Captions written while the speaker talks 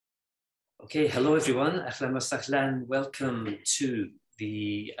Okay, hello everyone. Ahlan wa sahlan. Welcome to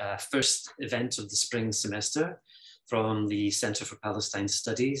the first event of the spring semester from the Center for Palestine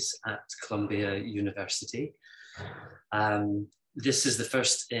Studies at Columbia University. This is the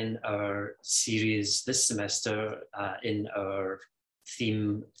first in our series this semester in our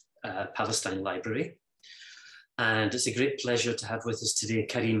theme Palestine Library. And it's a great pleasure to have with us today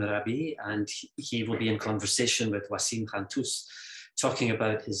Kareem Rabie, and he will be in conversation with Wassim Ghantous, talking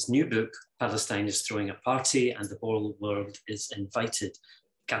about his new book, Palestine Is Throwing a Party and the Whole World is Invited,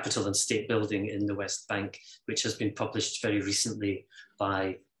 Capital and State Building in the West Bank, which has been published very recently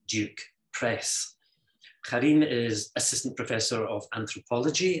by Duke Press. Kareem is Assistant Professor of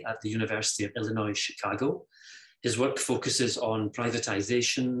Anthropology at the University of Illinois, Chicago. His work focuses on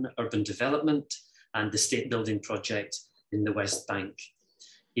privatization, urban development, and the state building project in the West Bank.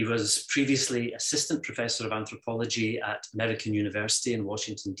 He was previously Assistant Professor of Anthropology at American University in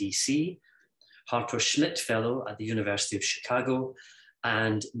Washington, D.C., Harper Schmidt Fellow at the University of Chicago,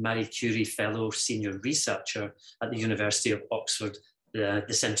 and Marie Curie Fellow Senior Researcher at the University of Oxford, the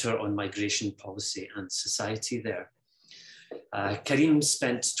Center on Migration Policy and Society there. Kareem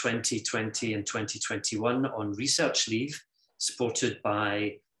spent 2020 and 2021 on research leave, supported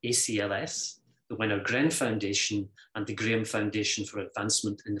by ACLS, the Winner Gren Foundation, and the Graham Foundation for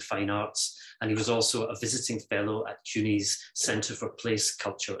Advancement in the Fine Arts. And he was also a visiting fellow at CUNY's Center for Place,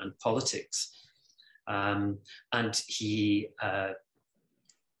 Culture and Politics. And he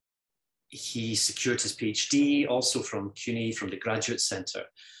secured his PhD also from CUNY, from the Graduate Center.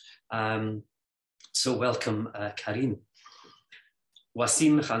 So welcome, Kareem.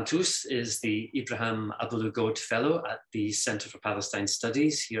 Wassim Ghantous is the Ibrahim Abou-Lughod Fellow at the Center for Palestine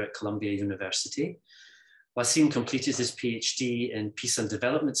Studies here at Columbia University. Wassim completed his PhD in Peace and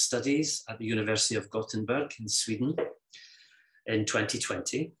Development Studies at the University of Gothenburg in Sweden in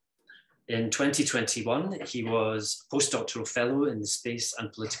 2020. In 2021, he was postdoctoral fellow in the Space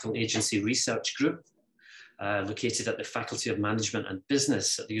and Political Agency Research Group, located at the Faculty of Management and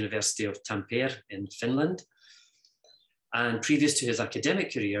Business at the University of Tampere in Finland. And previous to his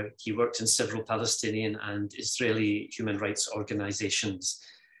academic career, he worked in several Palestinian and Israeli human rights organizations,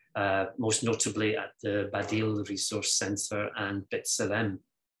 most notably at the Badil Resource Center and Salam.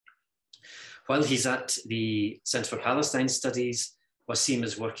 While he's at the Center for Palestine Studies, Wassim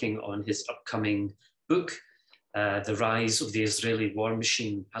is working on his upcoming book, The Rise of the Israeli War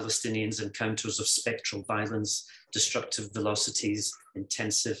Machine, Palestinians' Encounters of Spectral Violence, Destructive Velocities,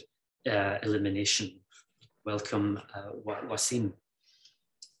 Intensive Elimination. Welcome, Wassim.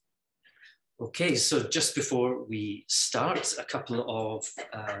 Okay, so just before we start, a couple of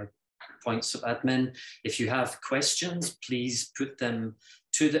points of admin. If you have questions, please put them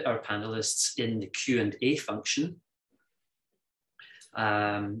to our panelists in the Q&A function.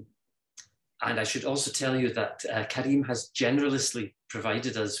 And I should also tell you that Kareem has generously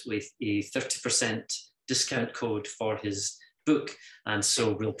provided us with a 30% discount code for his book. And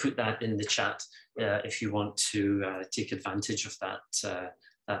so we'll put that in the chat if you want to take advantage of that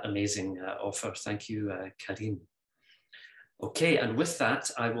amazing offer. Thank you, Kareem. Okay, and with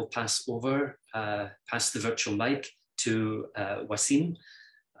that, I will pass the virtual mic to Wassim.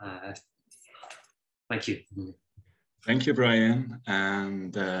 Thank you. Thank you, Brian,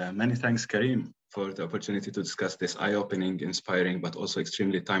 and many thanks, Kareem, for the opportunity to discuss this eye-opening, inspiring, but also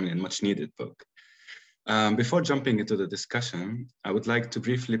extremely timely and much-needed book. Before jumping into the discussion, I would like to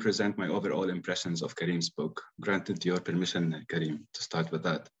briefly present my overall impressions of Kareem's book, granted your permission, Kareem, to start with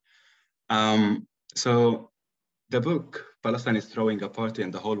that. So the book, Palestine is Throwing a Party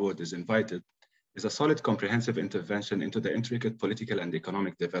and the Whole World is Invited, is a solid, comprehensive intervention into the intricate political and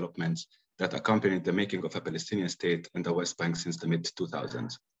economic developments that accompanied the making of a Palestinian state in the West Bank since the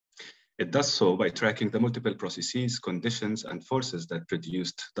mid-2000s. It does so by tracking the multiple processes, conditions, and forces that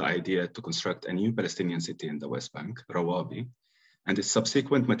produced the idea to construct a new Palestinian city in the West Bank, Rawabi, and its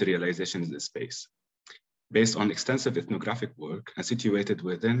subsequent materialization in the space. Based on extensive ethnographic work and situated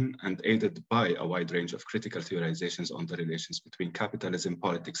within and aided by a wide range of critical theorizations on the relations between capitalism,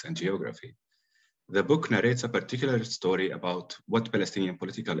 politics, and geography, the book narrates a particular story about what Palestinian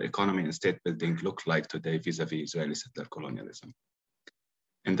political economy and state building look like today vis-a-vis Israeli settler colonialism.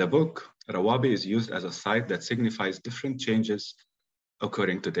 In the book, Rawabi is used as a site that signifies different changes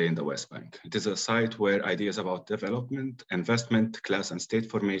occurring today in the West Bank. It is a site where ideas about development, investment, class and state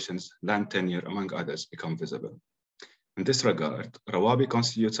formations, land tenure, among others, become visible. In this regard, Rawabi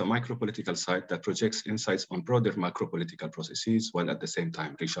constitutes a micropolitical site that projects insights on broader macro-political processes while at the same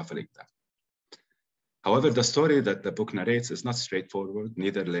time reshuffling them. However, the story that the book narrates is not straightforward,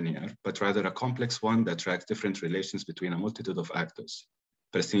 neither linear, but rather a complex one that tracks different relations between a multitude of actors.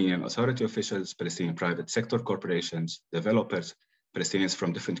 Palestinian Authority officials, Palestinian private sector corporations, developers, Palestinians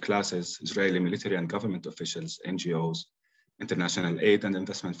from different classes, Israeli military and government officials, NGOs, international aid and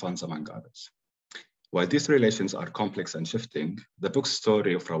investment funds, among others. While these relations are complex and shifting, the book's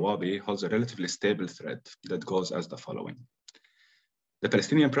story of Rabie holds a relatively stable thread that goes as the following. The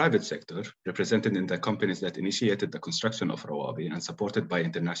Palestinian private sector, represented in the companies that initiated the construction of Rabie and supported by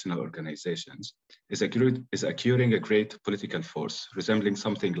international organizations, is acquiring a great political force, resembling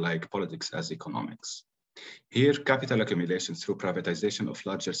something like politics as economics. Here, capital accumulation through privatization of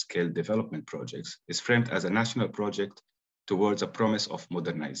larger scale development projects is framed as a national project towards a promise of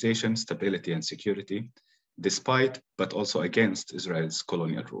modernization, stability, and security, despite but also against Israel's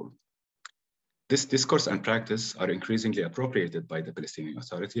colonial rule. This discourse and practice are increasingly appropriated by the Palestinian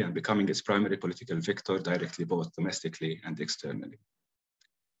Authority and becoming its primary political vector directly both domestically and externally.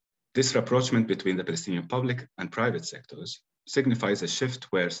 This rapprochement between the Palestinian public and private sectors signifies a shift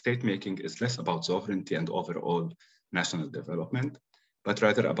where state-making is less about sovereignty and overall national development, but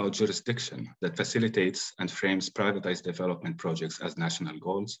rather about jurisdiction that facilitates and frames privatized development projects as national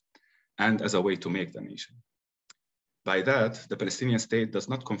goals and as a way to make the nation. By that, the Palestinian state does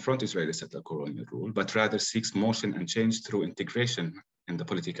not confront Israeli settler colonial rule, but rather seeks motion and change through integration in the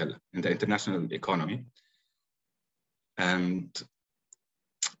international economy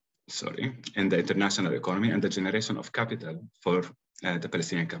and the generation of capital for the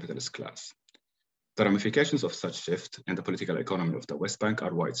Palestinian capitalist class. The ramifications of such shift in the political economy of the West Bank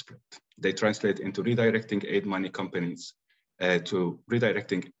are widespread. They translate into redirecting aid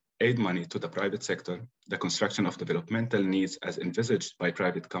money to the private sector, the construction of developmental needs as envisaged by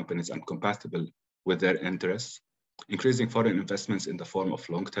private companies and compatible with their interests, increasing foreign investments in the form of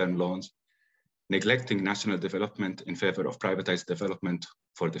long-term loans, neglecting national development in favor of privatized development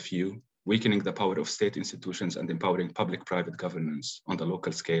for the few, weakening the power of state institutions and empowering public-private governance on the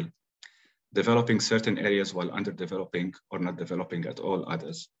local scale, developing certain areas while underdeveloping or not developing at all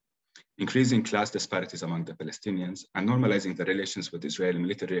others, increasing class disparities among the Palestinians, and normalizing the relations with Israeli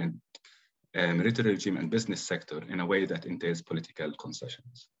military regime and business sector in a way that entails political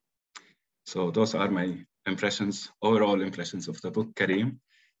concessions. So those are my overall impressions of the book, Kareem.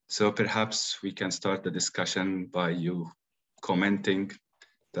 So perhaps we can start the discussion by you commenting,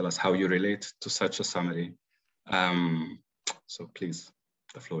 tell us how you relate to such a summary. So please,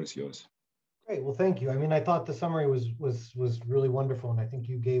 the floor is yours. Great, well, thank you. I mean, I thought the summary was really wonderful, and I think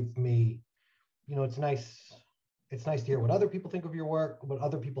you gave me, it's nice to hear what other people think of your work,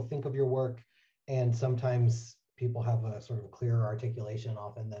 and sometimes people have a sort of a clearer articulation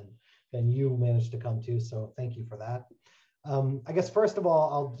often than you managed to come to. So thank you for that. I guess first of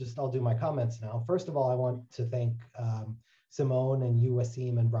all, I'll do my comments now. First of all, I want to thank Simone and you,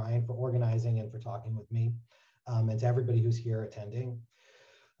 Wassim and Brian, for organizing and for talking with me, and to everybody who's here attending.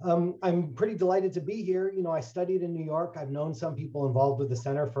 I'm pretty delighted to be here. I studied in New York. I've known some people involved with the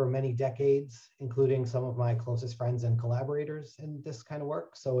center for many decades, including some of my closest friends and collaborators in this kind of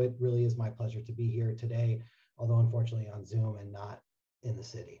work. So it really is my pleasure to be here today, although unfortunately on Zoom and not in the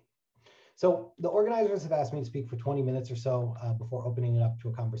city. So the organizers have asked me to speak for 20 minutes or so before opening it up to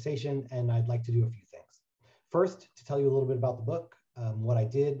a conversation, and I'd like to do a few things. First, to tell you a little bit about the book, what I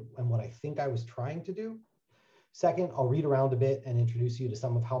did and what I think I was trying to do. Second, I'll read around a bit and introduce you to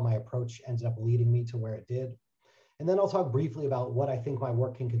some of how my approach ended up leading me to where it did. And then I'll talk briefly about what I think my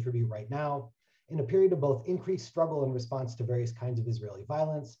work can contribute right now in a period of both increased struggle in response to various kinds of Israeli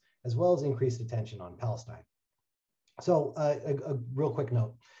violence, as well as increased attention on Palestine. So a real quick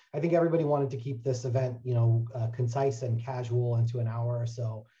note. I think everybody wanted to keep this event, concise and casual into an hour or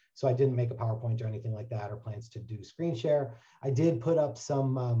so. So I didn't make a PowerPoint or anything like that or plans to do screen share. I did put up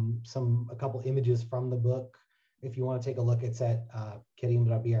a couple images from the book. If you want to take a look, it's at Kareem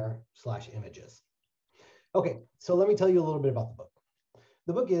Rabie/images. Okay, so let me tell you a little bit about the book.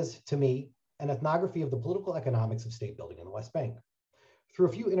 The book is, to me, an ethnography of the political economics of state building in the West Bank. Through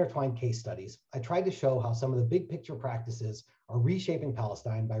a few intertwined case studies, I tried to show how some of the big picture practices are reshaping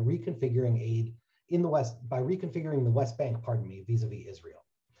Palestine by reconfiguring the West Bank, vis-a-vis Israel.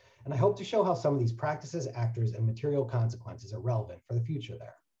 And I hope to show how some of these practices, actors, and material consequences are relevant for the future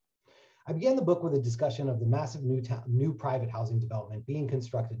there. I began the book with a discussion of the massive new private housing development being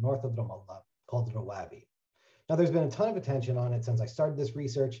constructed north of Ramallah called Rabie. Now, there's been a ton of attention on it since I started this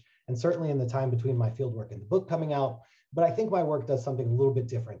research, and certainly in the time between my fieldwork and the book coming out, but I think my work does something a little bit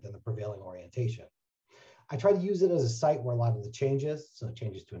different than the prevailing orientation. I try to use it as a site where a lot of the changes, so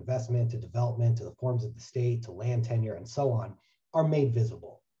changes to investment, to development, to the forms of the state, to land tenure, and so on, are made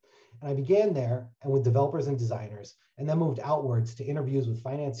visible. And I began there and with developers and designers, and then moved outwards to interviews with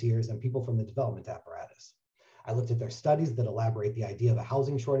financiers and people from the development apparatus. I looked at their studies that elaborate the idea of a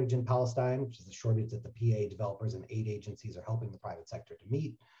housing shortage in Palestine, which is a shortage that the PA developers and aid agencies are helping the private sector to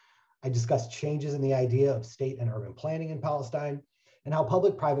meet. I discussed changes in the idea of state and urban planning in Palestine and how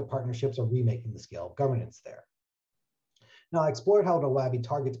public-private partnerships are remaking the scale of governance there. Now, I explored how Rabie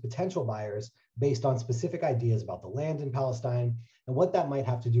targets potential buyers based on specific ideas about the land in Palestine and what that might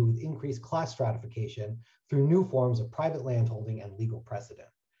have to do with increased class stratification through new forms of private landholding and legal precedent.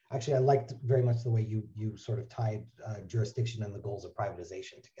 Actually, I liked very much the way you sort of tied jurisdiction and the goals of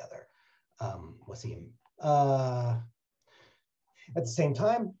privatization together, Wassim. At the same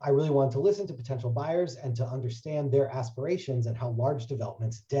time, I really wanted to listen to potential buyers and to understand their aspirations and how large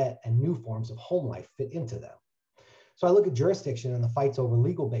developments, debt, and new forms of home life fit into them. So I look at jurisdiction and the fights over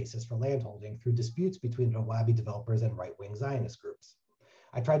legal basis for landholding through disputes between Rabie developers and right-wing Zionist groups.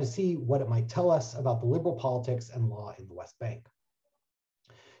 I tried to see what it might tell us about the liberal politics and law in the West Bank.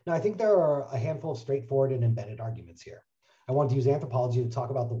 Now, I think there are a handful of straightforward and embedded arguments here. I want to use anthropology to talk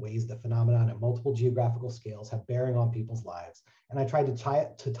about the ways that phenomenon at multiple geographical scales have bearing on people's lives, and I tried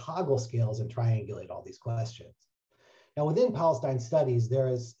to toggle scales and triangulate all these questions. Now, within Palestine studies, there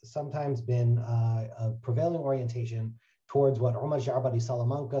has sometimes been a prevailing orientation towards what Omar Jarbari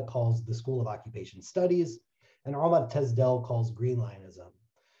Salamanca calls the School of Occupation Studies, and Ahmad Tezdel calls Greenlinism.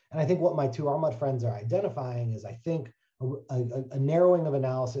 And I think what my two Ahmad friends are identifying is, I think, a narrowing of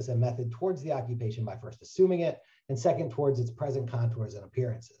analysis and method towards the occupation by first assuming it, and second, towards its present contours and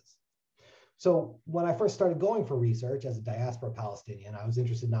appearances. So when I first started going for research as a diaspora Palestinian, I was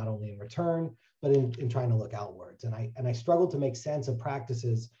interested not only in return, but in trying to look outwards. And I struggled to make sense of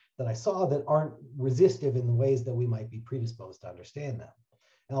practices that I saw that aren't resistive in the ways that we might be predisposed to understand them.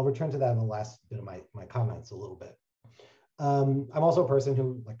 And I'll return to that in the last bit of my comments a little bit. I'm also a person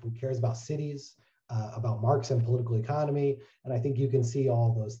who cares about cities, about Marx and political economy. And I think you can see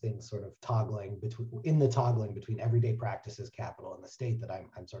all those things sort of toggling between everyday practices, capital, and the state that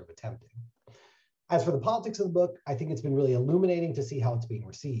I'm sort of attempting. As for the politics of the book, I think it's been really illuminating to see how it's being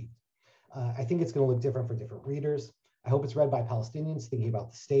received. I think it's going to look different for different readers. I hope it's read by Palestinians thinking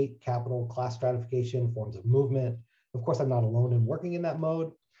about the state, capital, class stratification, forms of movement. Of course, I'm not alone in working in that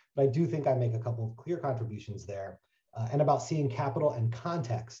mode, but I do think I make a couple of clear contributions there and about seeing capital and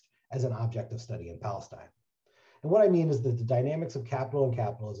context as an object of study in Palestine. And what I mean is that the dynamics of capital and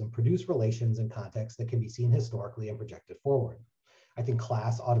capitalism produce relations and contexts that can be seen historically and projected forward. I think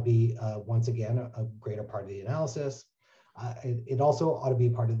class ought to be, once again, a greater part of the analysis. It also ought to be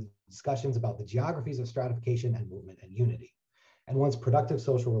part of the discussions about the geographies of stratification and movement and unity. And once productive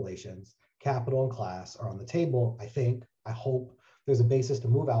social relations, capital and class are on the table, I hope there's a basis to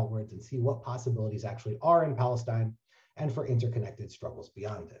move outwards and see what possibilities actually are in Palestine and for interconnected struggles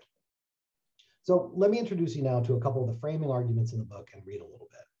beyond it. So let me introduce you now to a couple of the framing arguments in the book and read a little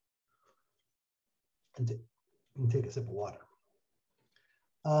bit. And take a sip of water.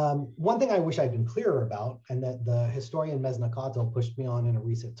 One thing I wish I'd been clearer about, and that the historian Mesna Qatil pushed me on in a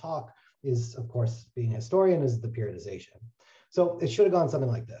recent talk, is, of course, being a historian, is the periodization. So it should have gone something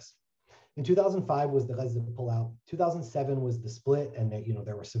like this. In 2005 was the Gaza pullout. 2007 was the split, and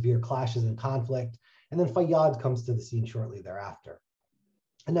there were severe clashes and conflict. And then Fayyad comes to the scene shortly thereafter.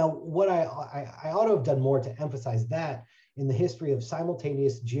 And now, what I ought to have done more to emphasize that in the history of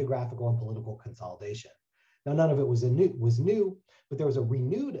simultaneous geographical and political consolidation. Now, none of it was new, but there was a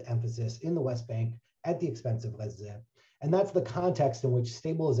renewed emphasis in the West Bank at the expense of Gaza. And that's the context in which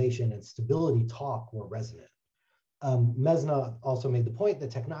stabilization and stability talk were resonant. Mesna also made the point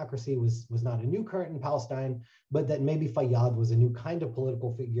that technocracy was not a new current in Palestine, but that maybe Fayyad was a new kind of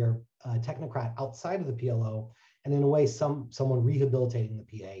political figure, technocrat outside of the PLO, and in a way, someone rehabilitating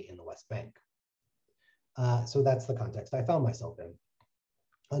the PA in the West Bank. So that's the context I found myself in.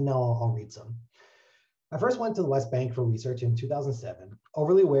 And now I'll read some. I first went to the West Bank for research in 2007,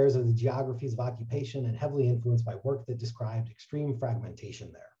 overly aware of the geographies of occupation and heavily influenced by work that described extreme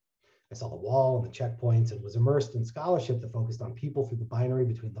fragmentation there. I saw the wall and the checkpoints and was immersed in scholarship that focused on people through the binary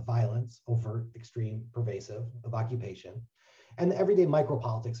between the violence, overt, extreme, pervasive, of occupation, and the everyday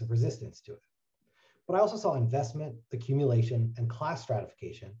micropolitics of resistance to it. But I also saw investment, accumulation, and class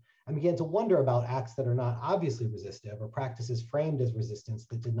stratification, and began to wonder about acts that are not obviously resistive or practices framed as resistance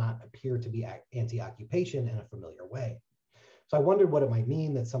that did not appear to be anti-occupation in a familiar way. So I wondered what it might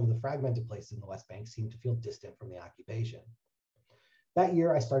mean that some of the fragmented places in the West Bank seemed to feel distant from the occupation. That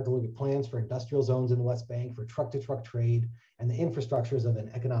year, I started to look at plans for industrial zones in the West Bank for truck-to-truck trade and the infrastructures of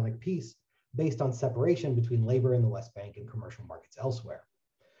an economic peace based on separation between labor in the West Bank and commercial markets elsewhere.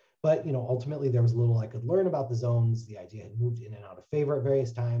 But ultimately, there was little I could learn about the zones. The idea had moved in and out of favor at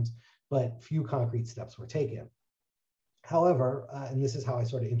various times, but few concrete steps were taken. However, and this is how I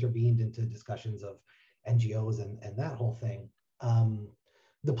sort of intervened into discussions of NGOs and that whole thing,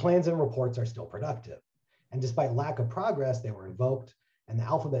 the plans and reports are still productive. And despite lack of progress, they were invoked, and the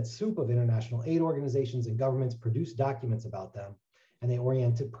alphabet soup of international aid organizations and governments produced documents about them, and they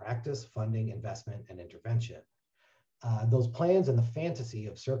oriented practice, funding, investment, and intervention. Those plans and the fantasy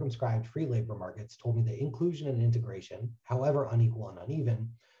of circumscribed free labor markets told me that inclusion and integration, however unequal and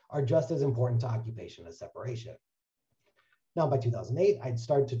uneven, are just as important to occupation as separation. Now, by 2008, I'd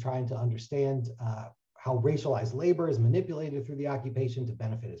started to try to understand how racialized labor is manipulated through the occupation to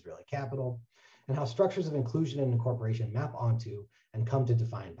benefit Israeli capital, and how structures of inclusion and incorporation map onto and come to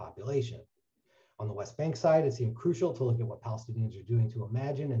define population. On the West Bank side, it seemed crucial to look at what Palestinians are doing to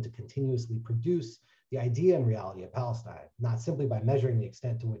imagine and to continuously produce the idea and reality of Palestine, not simply by measuring the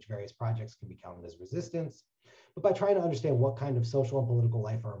extent to which various projects can be counted as resistance, but by trying to understand what kind of social and political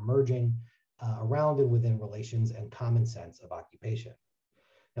life are emerging around and within relations and common sense of occupation.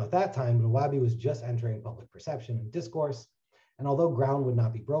 Now, at that time, Rabie was just entering public perception and discourse, and although ground would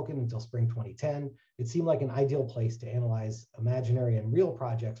not be broken until spring 2010, it seemed like an ideal place to analyze imaginary and real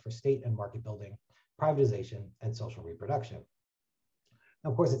projects for state and market building, privatization, and social reproduction. Now,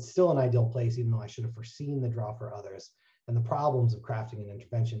 of course, it's still an ideal place, even though I should have foreseen the draw for others and the problems of crafting an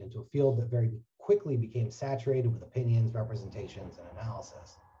intervention into a field that very quickly became saturated with opinions, representations, and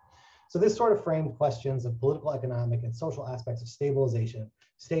analysis. So this sort of framed questions of political, economic, and social aspects of stabilization,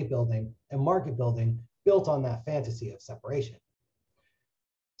 state building, and market building built on that fantasy of separation.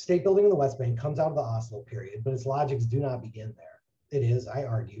 State building in the West Bank comes out of the Oslo period, but its logics do not begin there. It is, I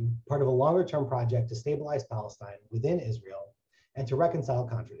argue, part of a longer-term project to stabilize Palestine within Israel and to reconcile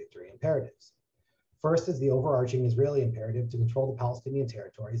contradictory imperatives. First is the overarching Israeli imperative to control the Palestinian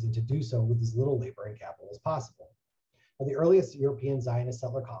territories and to do so with as little labor and capital as possible. Now, the earliest European Zionist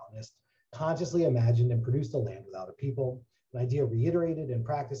settler colonists consciously imagined and produced a land without a people, an idea reiterated in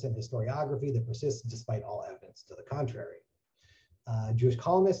practice and historiography that persists despite all evidence to the contrary. Jewish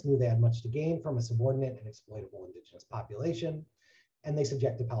colonists knew they had much to gain from a subordinate and exploitable indigenous population, and they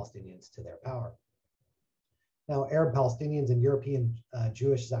subjected Palestinians to their power. Now, Arab Palestinians and European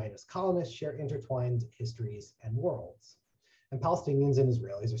Jewish Zionist colonists share intertwined histories and worlds. And Palestinians and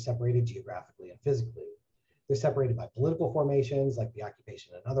Israelis are separated geographically and physically. They're separated by political formations like the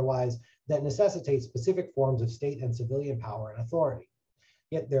occupation and otherwise that necessitate specific forms of state and civilian power and authority.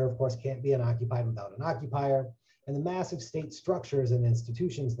 Yet there, of course, can't be an occupied without an occupier, and the massive state structures and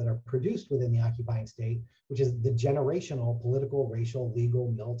institutions that are produced within the occupying state, which is the generational political, racial,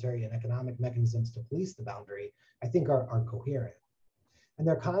 legal, military, and economic mechanisms to police the boundary, I think are coherent. And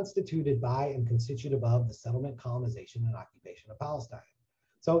they're constituted by and constitutive of the settlement, colonization, and occupation of Palestine.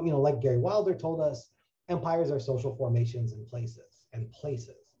 So, like Gary Wilder told us, empires are social formations and places.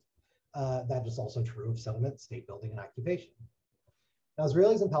 That is also true of settlement, state building, and occupation. Now,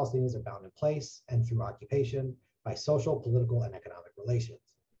 Israelis and Palestinians are bound in place and through occupation by social, political, and economic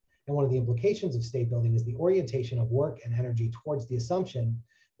relations. And one of the implications of state building is the orientation of work and energy towards the assumption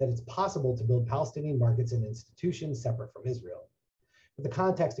that it's possible to build Palestinian markets and institutions separate from Israel. But the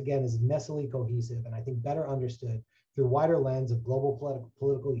context, again, is messily cohesive and I think better understood through a wider lens of global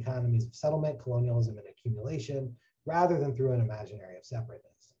political economies of settlement, colonialism, and accumulation, rather than through an imaginary of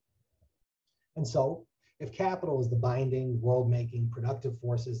separateness. And so, if capital is the binding, world-making, productive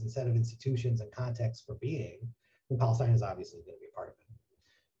forces and set of institutions and contexts for being, then Palestine is obviously going to be a part of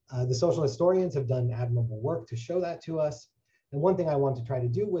it. The social historians have done admirable work to show that to us. And one thing I wanted to try to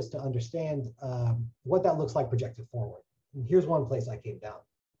do was to understand what that looks like projected forward. And here's one place I came down.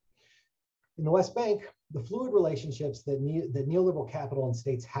 In the West Bank, the fluid relationships that neoliberal capital and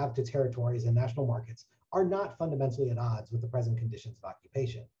states have to territories and national markets are not fundamentally at odds with the present conditions of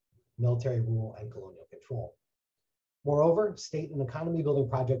occupation, military rule, and colonial control. Moreover, state and economy building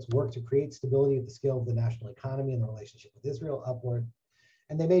projects work to create stability at the scale of the national economy and the relationship with Israel upward,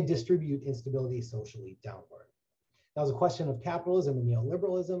 and they may distribute instability socially downward. Now, as a question of capitalism and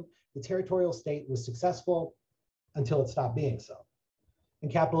neoliberalism, the territorial state was successful until it stopped being so.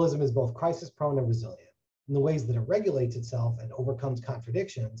 And capitalism is both crisis-prone and resilient. And the ways that it regulates itself and overcomes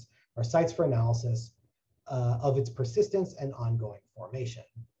contradictions are sites for analysis of its persistence and ongoing formation.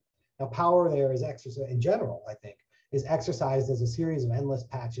 Now, power there is exercised, in general, I think, is exercised as a series of endless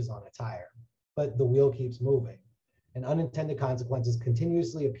patches on a tire, but the wheel keeps moving. And unintended consequences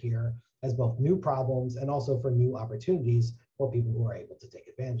continuously appear as both new problems and also for new opportunities for people who are able to take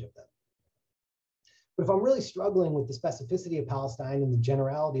advantage of them. But if I'm really struggling with the specificity of Palestine and the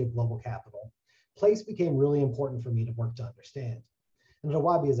generality of global capital, place became really important for me to work to understand. And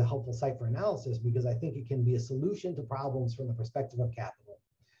Rabie is a helpful site for analysis because I think it can be a solution to problems from the perspective of capital,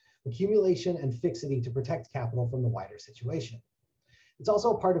 accumulation and fixity to protect capital from the wider situation. It's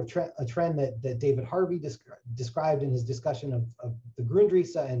also a part of a trend that David Harvey described in his discussion of the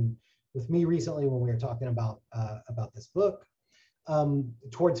Grundrisse and with me recently when we were talking about this book,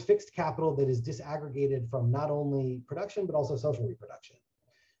 towards fixed capital that is disaggregated from not only production, but also social reproduction.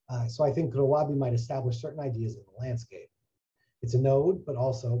 So I think Rawabi might establish certain ideas in the landscape. It's a node, but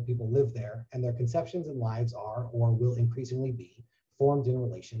also people live there, and their conceptions and lives are, or will increasingly be, formed in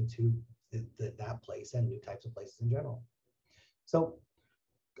relation to that place and new types of places in general. So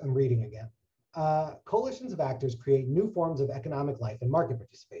I'm reading again. Coalitions of actors create new forms of economic life and market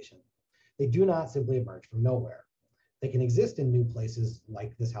participation. They do not simply emerge from nowhere. They can exist in new places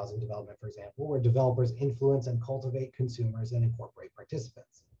like this housing development, for example, where developers influence and cultivate consumers and incorporate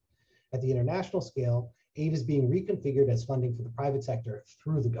participants. At the international scale, aid is being reconfigured as funding for the private sector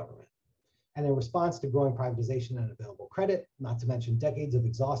through the government. And in response to growing privatization and available credit, not to mention decades of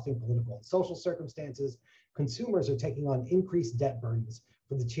exhausting political and social circumstances, consumers are taking on increased debt burdens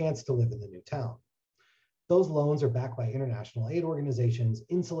for the chance to live in the new town. Those loans are backed by international aid organizations,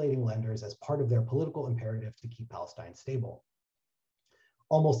 insulating lenders as part of their political imperative to keep Palestine stable.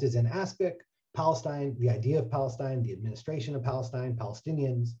 Almost as in aspect, Palestine, the idea of Palestine, the administration of Palestine,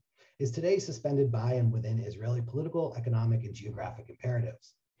 Palestinians, is today suspended by and within Israeli political, economic, and geographic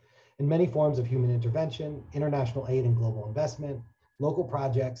imperatives. In many forms of human intervention, international aid and global investment, local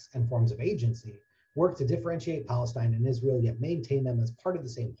projects, and forms of agency work to differentiate Palestine and Israel, yet maintain them as part of the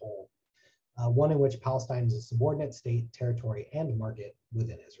same whole, one in which Palestine is a subordinate state, territory, and market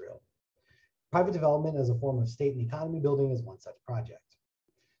within Israel. Private development as a form of state and economy building is one such project.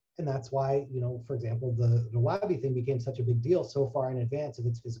 And that's why, for example, the Rawabi thing became such a big deal so far in advance of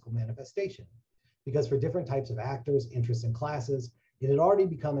its physical manifestation, because for different types of actors, interests, and classes, it had already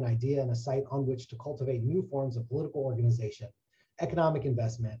become an idea and a site on which to cultivate new forms of political organization, economic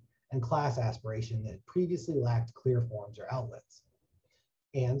investment, and class aspiration that had previously lacked clear forms or outlets.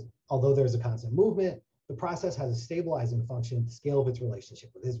 And although there's a constant movement, the process has a stabilizing function at the scale of its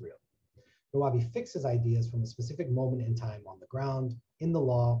relationship with Israel. Rawabi fixes ideas from a specific moment in time on the ground, in the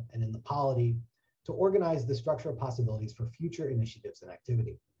law, and in the polity to organize the structure of possibilities for future initiatives and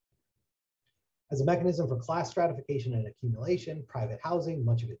activity. As a mechanism for class stratification and accumulation, private housing,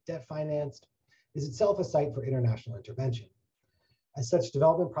 much of it debt financed, is itself a site for international intervention. As such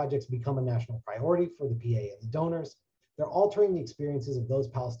development projects become a national priority for the PA and the donors, they're altering the experiences of those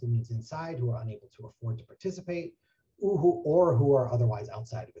Palestinians inside who are unable to afford to participate or who are otherwise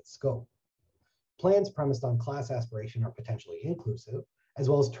outside of its scope. Plans premised on class aspiration are potentially inclusive, as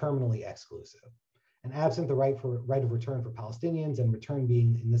well as terminally exclusive. And absent the right of return for Palestinians, and return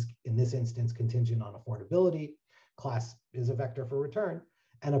being in this instance contingent on affordability, class is a vector for return,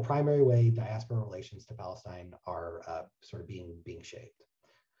 and a primary way diaspora relations to Palestine are sort of being shaped.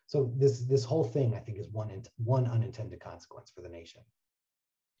 So this whole thing, I think, is one unintended consequence for the nation.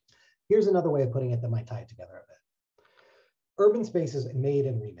 Here's another way of putting it that might tie it together a bit. Urban space is made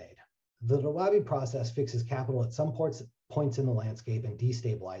and remade. The Rawabi process fixes capital at some points in the landscape and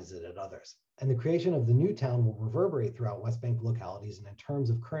destabilizes it at others. And the creation of the new town will reverberate throughout West Bank localities and in terms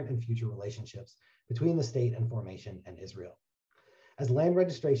of current and future relationships between the state and formation and Israel. As land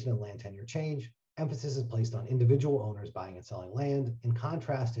registration and land tenure change, emphasis is placed on individual owners buying and selling land, in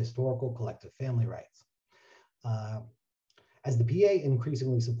contrast to historical collective family rights. As the PA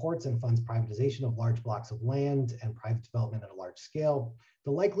increasingly supports and funds privatization of large blocks of land and private development at a large scale,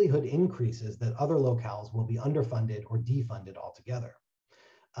 the likelihood increases that other locales will be underfunded or defunded altogether.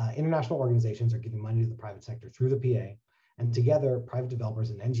 International organizations are giving money to the private sector through the PA, and together, private developers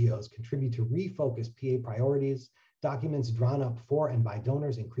and NGOs contribute to refocus PA priorities. Documents drawn up for and by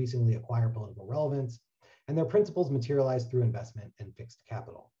donors increasingly acquire political relevance, and their principles materialize through investment and fixed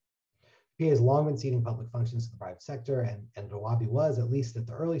capital. PA has long been ceding public functions to the private sector, and Rawabi was, at least at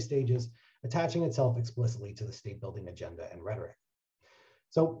the early stages, attaching itself explicitly to the state building agenda and rhetoric.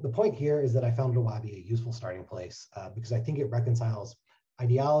 So the point here is that I found Rawabi a useful starting place because I think it reconciles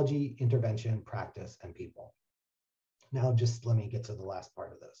ideology, intervention, practice, and people. Now just let me get to the last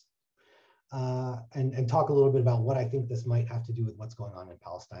part of this and talk a little bit about what I think this might have to do with what's going on in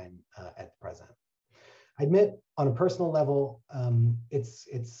Palestine at present. I admit on a personal level,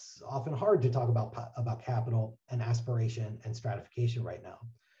 it's often hard to talk about capital and aspiration and stratification right now.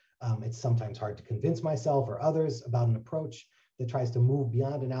 It's sometimes hard to convince myself or others about an approach that tries to move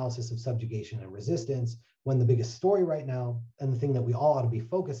beyond analysis of subjugation and resistance when the biggest story right now, and the thing that we all ought to be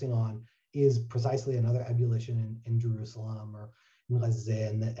focusing on, is precisely another ebullition in Jerusalem or in Gaza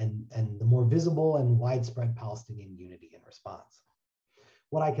and the more visible and widespread Palestinian unity in response.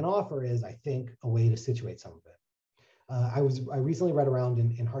 What I can offer is, I think, a way to situate some of it. I recently read around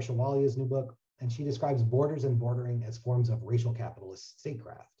in Harsha Walia's new book, and she describes borders and bordering as forms of racial capitalist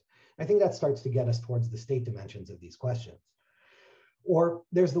statecraft. I think that starts to get us towards the state dimensions of these questions. Or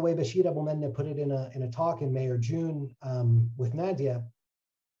there's the way Bashir Abu Menna put it in a talk in May or June with Nadia.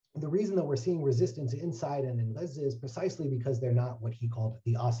 The reason that we're seeing resistance inside and in Gaza is precisely because they're not what he called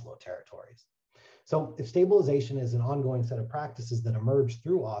the Oslo territories. So if stabilization is an ongoing set of practices that emerge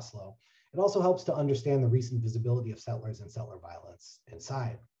through Oslo, it also helps to understand the recent visibility of settlers and settler violence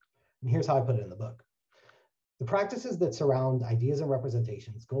inside. And here's how I put it in the book. The practices that surround ideas and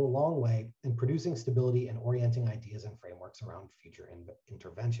representations go a long way in producing stability and orienting ideas and frameworks around future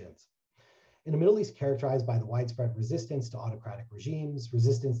interventions. In a Middle East characterized by the widespread resistance to autocratic regimes,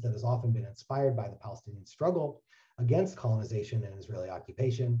 resistance that has often been inspired by the Palestinian struggle against colonization and Israeli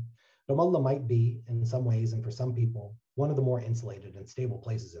occupation, Ramallah might be, in some ways and for some people, one of the more insulated and stable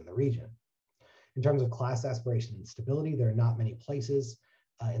places in the region. In terms of class aspiration and stability, there are not many places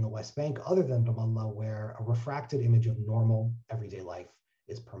in the West Bank other than Ramallah where a refracted image of normal everyday life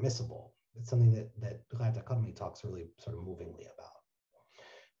is permissible. It's something that Ghantous talks really sort of movingly about.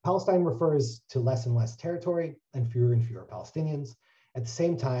 Palestine refers to less and less territory and fewer Palestinians. At the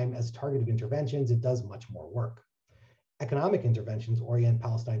same time, as a target of interventions, it does much more work. Economic interventions orient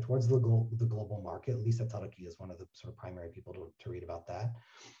Palestine towards the global market. Lisa Taraki is one of the sort of primary people to read about that.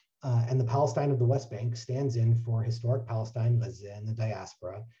 And the Palestine of the West Bank stands in for historic Palestine, Gaza, and the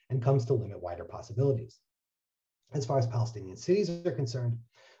diaspora, and comes to limit wider possibilities. As far as Palestinian cities are concerned,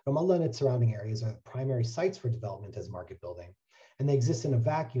 Ramallah and its surrounding areas are the primary sites for development as market building, and they exist in a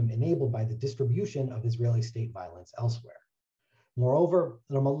vacuum enabled by the distribution of Israeli state violence elsewhere. Moreover,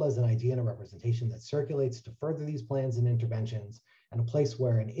 Ramallah is an idea and a representation that circulates to further these plans and interventions, and a place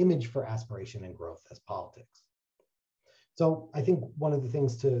where an image for aspiration and growth as politics. So I think one of the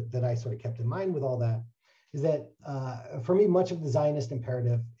things that I sort of kept in mind with all that is that for me, much of the Zionist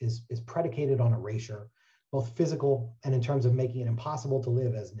imperative is predicated on erasure, both physical and in terms of making it impossible to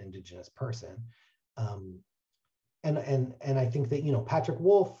live as an indigenous person. And I think that, Patrick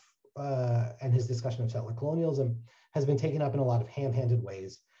Wolf and his discussion of settler colonialism has been taken up in a lot of ham-handed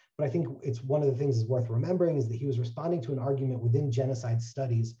ways. But I think it's one of the things that's worth remembering is that he was responding to an argument within genocide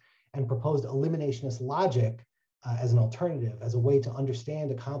studies and proposed eliminationist logic as an alternative, as a way to understand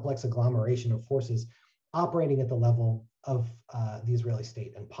a complex agglomeration of forces operating at the level of the Israeli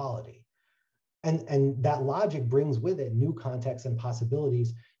state and polity. And that logic brings with it new contexts and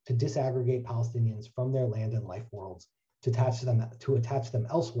possibilities to disaggregate Palestinians from their land and life worlds, to attach them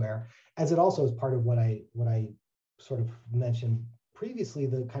elsewhere, as it also is part of what I sort of mentioned previously,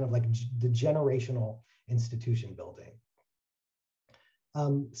 the kind of like the generational institution building.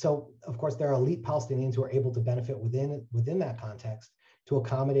 So of course, there are elite Palestinians who are able to benefit within that context to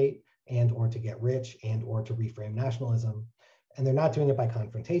accommodate and or to get rich and or to reframe nationalism. And they're not doing it by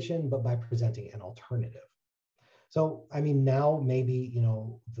confrontation, but by presenting an alternative. So, I mean, now maybe,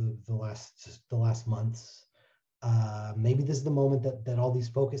 the last months, maybe this is the moment that all these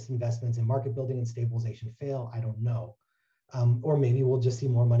focused investments in market building and stabilization fail. I don't know. Or maybe we'll just see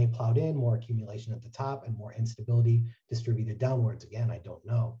more money plowed in, more accumulation at the top, and more instability distributed downwards. Again, I don't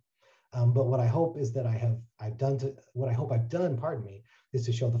know. But what I hope is that I've done, is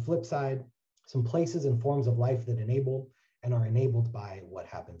to show the flip side, some places and forms of life that enable and are enabled by what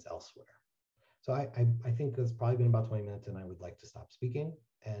happens elsewhere. So I think it's probably been about 20 minutes, and I would like to stop speaking.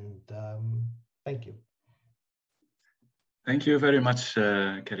 And thank you. Thank you very much,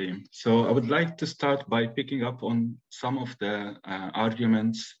 Kareem. So I would like to start by picking up on some of the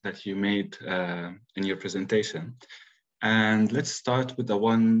arguments that you made in your presentation. And let's start with the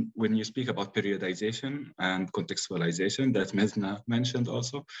one when you speak about periodization and contextualization that Mezna mentioned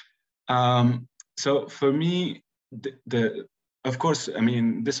also. So for me, of course, I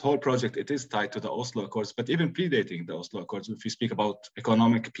mean, this whole project, it is tied to the Oslo Accords, but even predating the Oslo Accords, if you speak about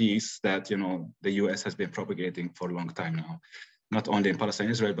economic peace that, the US has been propagating for a long time now, not only in Palestine,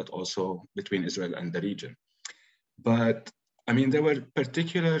 Israel, but also between Israel and the region. But I mean, there were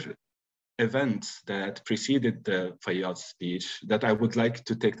particular events that preceded the Fayyad speech that I would like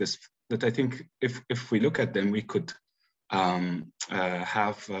to take this, that I think if we look at them, we could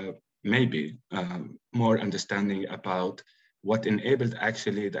have maybe more understanding about what enabled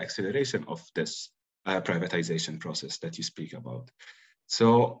actually the acceleration of this privatization process that you speak about.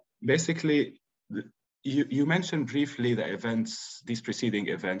 So basically, you mentioned briefly the events, these preceding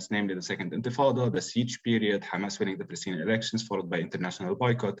events, namely the Second Intifada, the siege period, Hamas winning the Palestinian elections, followed by international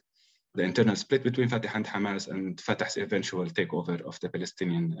boycott, the internal split between Fatah and Hamas, and Fatah's eventual takeover of the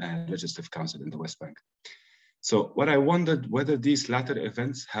Palestinian Legislative Council in the West Bank. So what I wondered whether these latter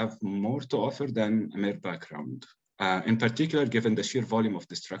events have more to offer than a mere background. in particular, given the sheer volume of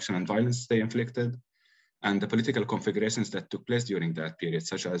destruction and violence they inflicted, and the political configurations that took place during that period,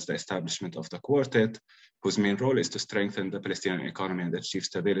 such as the establishment of the Quartet, whose main role is to strengthen the Palestinian economy and achieve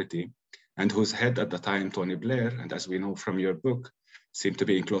stability, and whose head at the time, Tony Blair, and as we know from your book, seemed to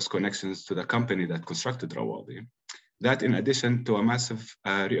be in close connections to the company that constructed Rawadi. That in addition to a massive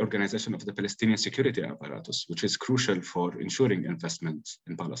reorganization of the Palestinian security apparatus, which is crucial for ensuring investment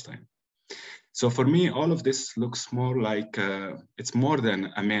in Palestine. So for me, all of this looks more like it's more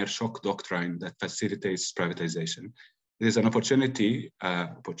than a mere shock doctrine that facilitates privatization. It is an opportunity,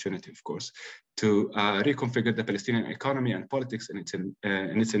 of course, to reconfigure the Palestinian economy and politics in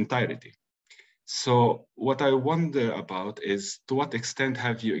its entirety. So what I wonder about is, to what extent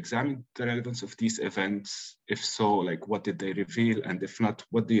have you examined the relevance of these events? If so, like what did they reveal? And if not,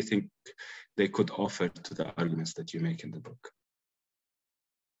 what do you think they could offer to the arguments that you make in the book?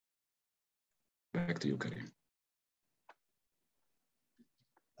 Back to you, Kareem.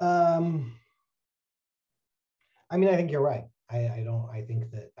 I mean, I think you're right. I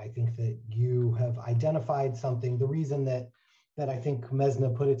think that you have identified something. The reason that I think Mesna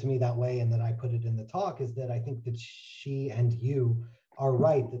put it to me that way and that I put it in the talk is that I think that she and you are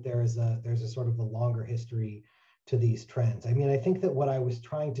right, that there's a sort of a longer history to these trends. I mean, I think that what I was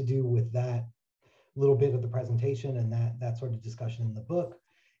trying to do with that little bit of the presentation and that sort of discussion in the book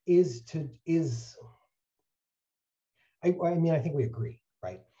I mean, I think we agree,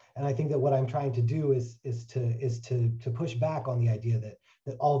 right? And I think that what I'm trying to do is to push back on the idea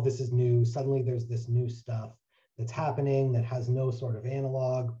that all of this is new. Suddenly there's this new stuff that's happening that has no sort of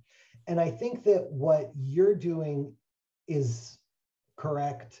analog. And I think that what you're doing is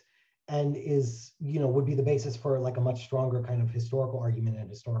correct and is, would be the basis for like a much stronger kind of historical argument and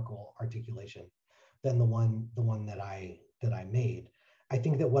historical articulation than the one that I made. I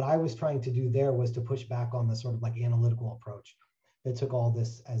think that what I was trying to do there was to push back on the sort of like analytical approach that took all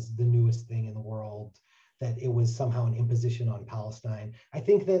this as the newest thing in the world, that it was somehow an imposition on Palestine. I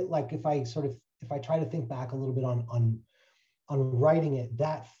think that like if I try to think back a little bit on writing it,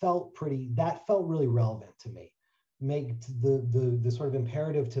 that felt really relevant to me. Make the sort of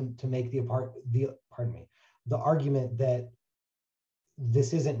imperative to make the argument that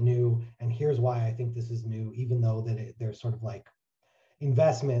this isn't new, and here's why I think this is new, even though that there's sort of like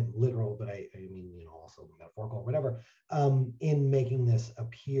investment, literal, but I mean, also metaphorical or whatever, in making this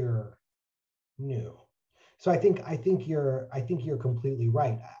appear new. So I think you're completely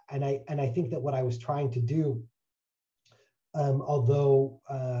right, and I think that what I was trying to do, although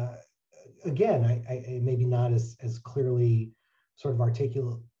again, I maybe not as clearly sort of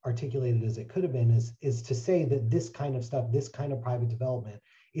articulated as it could have been, is to say that this kind of stuff, this kind of private development,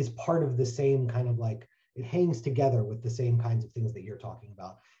 is part of the same kind of like, it hangs together with the same kinds of things that you're talking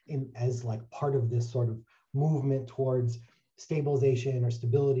about, as like part of this sort of movement towards stabilization or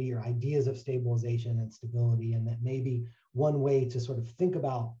stability, or ideas of stabilization and stability, and that maybe one way to sort of think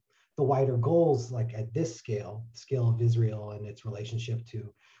about the wider goals, like at this scale of Israel and its relationship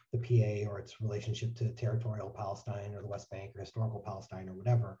to the PA, or its relationship to territorial Palestine or the West Bank or historical Palestine or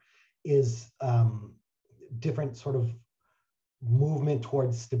whatever, is different sort of movement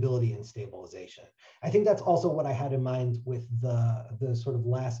towards stability and stabilization. I think that's also what I had in mind with the sort of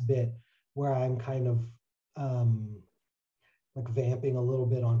last bit, where I'm kind of like vamping a little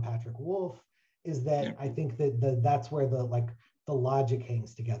bit on Patrick Wolf, is that I think that that's where the logic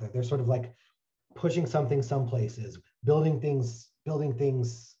hangs together. They're sort of like pushing something some places, building things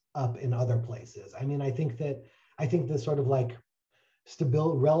up in other places. I mean, I think the sort of like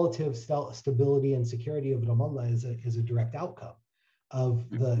relative stability and security of Ramallah is a direct outcome of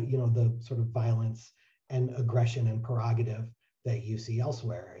the sort of violence and aggression and prerogative that you see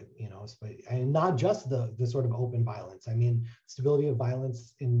elsewhere, and not just the sort of open violence. I mean, stability of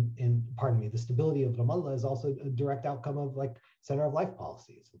violence the stability of Ramallah is also a direct outcome of like center of life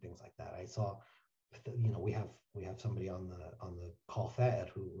policies and things like that. I saw, we have somebody on the call, Fayyad,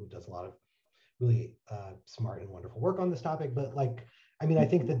 who does a lot of really smart and wonderful work on this topic. But like, I mean, I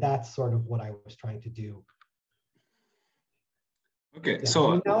think that that's sort of what I was trying to do. Okay, yeah, so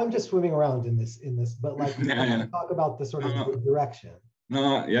I mean, now I'm just swimming around in this, but like, talk about the sort of the direction.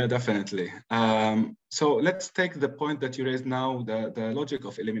 No, yeah, definitely. So let's take the point that you raised now, the logic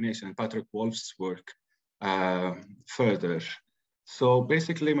of elimination, Patrick Wolf's work, further. So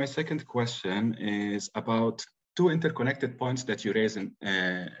basically, my second question is about two interconnected points that you raise in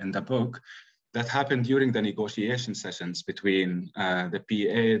the book that happened during the negotiation sessions between the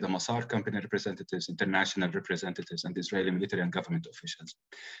PA, the Masar company representatives, international representatives, and Israeli military and government officials.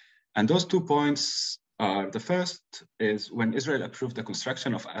 And those 2 points The first is when Israel approved the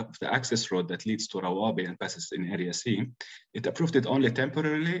construction of the access road that leads to Rawabi and passes in Area C, it approved it only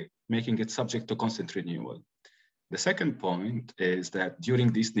temporarily, making it subject to constant renewal. The second point is that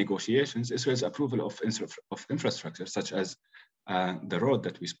during these negotiations, Israel's approval of infrastructure, such as the road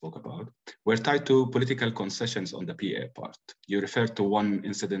that we spoke about, were tied to political concessions on the PA part. You referred to one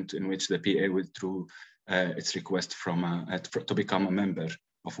incident in which the PA withdrew its request to become a member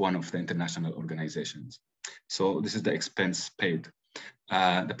of one of the international organizations. So this is the expense paid,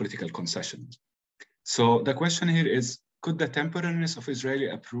 the political concessions. So the question here is, could the temporariness of Israeli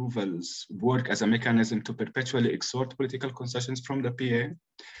approvals work as a mechanism to perpetually extort political concessions from the PA?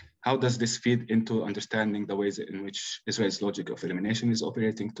 How does this feed into understanding the ways in which Israel's logic of elimination is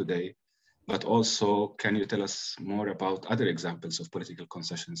operating today? But also, can you tell us more about other examples of political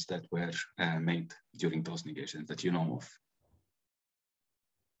concessions that were made during those negotiations that you know of?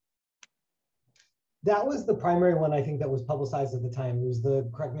 That was the primary one, I think, that was publicized at the time. It was the,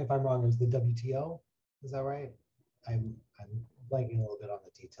 correct me if I'm wrong, it was the WTO. Is that right? I'm blanking a little bit on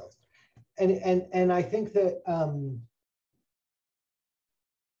the details. And I think that,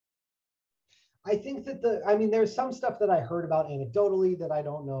 I mean, there's some stuff that I heard about anecdotally that I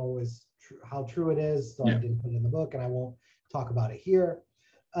don't know is how true it is, so I didn't put it in the book, and I won't talk about it here.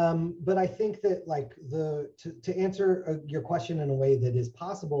 But I think that, like, to answer your question in a way that is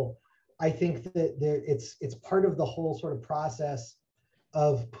possible, I think that it's part of the whole sort of process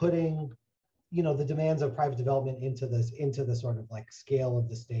of putting, you know, the demands of private development into the sort of like scale of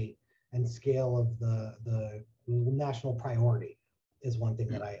the state and scale of the national priority is one thing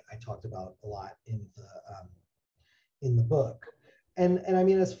that I talked about a lot in the book. And I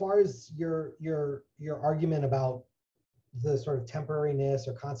mean, as far as your argument about the sort of temporariness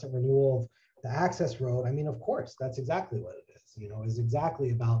or constant renewal of the access road, I mean, of course, that's exactly what it is. You know, is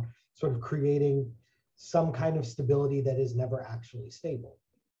exactly about sort of creating some kind of stability that is never actually stable.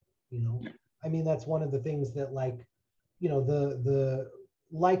 You know, I mean, that's one of the things that, like, you know,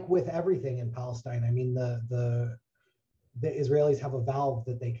 like with everything in Palestine, I mean, the Israelis have a valve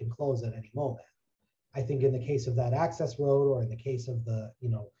that they can close at any moment. I think in the case of that access road, or in the case of the, you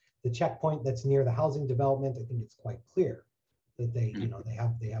know, the checkpoint that's near the housing development, I think it's quite clear that they, you know, they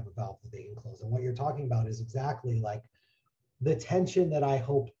have a valve that they can close. And what you're talking about is exactly like the tension that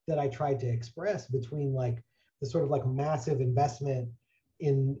I tried to express between, like, the sort of like massive investment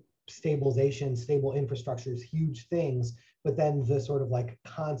in stabilization, stable infrastructures, huge things, but then the sort of like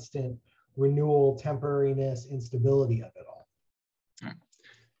constant renewal, temporariness, instability of it all.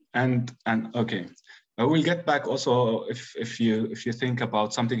 And okay, we'll get back also if you think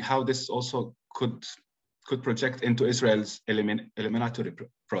about something, how this also could project into Israel's eliminatory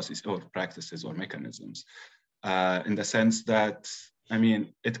process or practices or mechanisms, in the sense that, I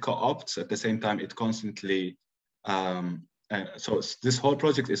mean, it co-opts at the same time, it constantly, so this whole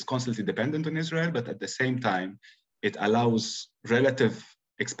project is constantly dependent on Israel, but at the same time, it allows relative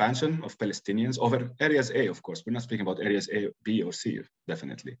expansion of Palestinians over areas A, of course. We're not speaking about areas A, B, or C,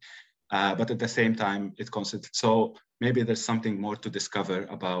 definitely. But at the same time, it constantly, so maybe there's something more to discover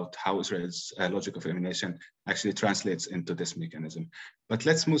about how Israel's logic of elimination actually translates into this mechanism. But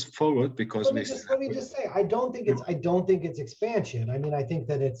let's move forward, because let me just say, I don't think it's expansion. I mean, I think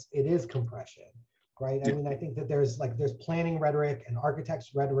that it is compression, right? I mean, I think that there's planning rhetoric and architects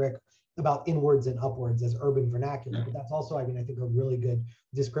rhetoric about inwards and upwards as urban vernacular, but that's also, I mean, I think a really good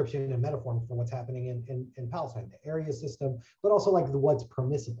description and metaphor for what's happening in Palestine, the area system, but also like what's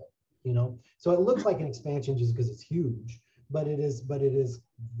permissible, you know? So it looks like an expansion just because it's huge, but it is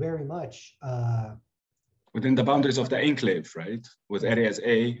very much within the boundaries of the enclave, right? With areas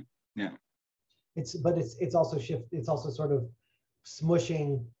A, yeah. It's also sort of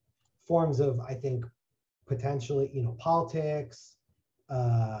smushing forms of, I think, potentially, you know, politics,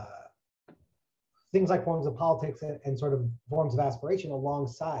 things like forms of politics and sort of forms of aspiration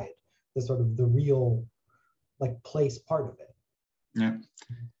alongside the sort of the real, like, place part of it. Yeah.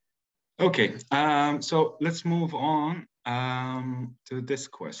 Okay, so let's move on to this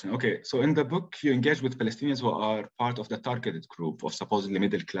question. Okay, so in the book, you engage with Palestinians who are part of the targeted group of supposedly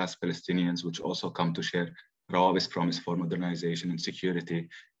middle-class Palestinians, which also come to share Rawabi's promise for modernization and security.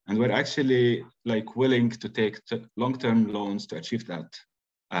 And we're actually, like, willing to take long-term loans to achieve that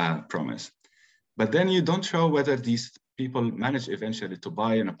promise. But then you don't show whether these people manage eventually to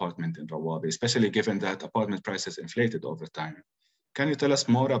buy an apartment in Rawabi, especially given that apartment prices inflated over time. Can you tell us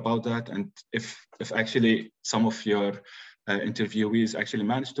more about that? And if actually some of your interviewees actually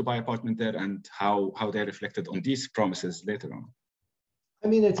managed to buy apartment there, and how they reflected on these promises later on? I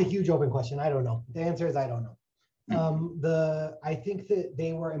mean, it's a huge open question. I don't know. The answer is I don't know. I think that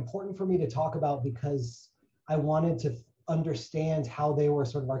they were important for me to talk about because I wanted to understand how they were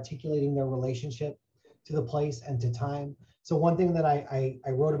sort of articulating their relationship to the place and to time. So one thing that I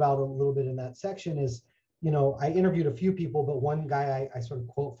wrote about a little bit in that section is, I interviewed a few people, but one guy I sort of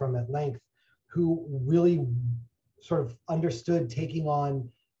quote from at length, who really sort of understood taking on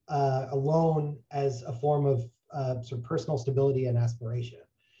a loan as a form of sort of personal stability and aspiration.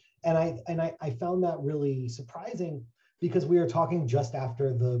 And I found that really surprising because we were talking just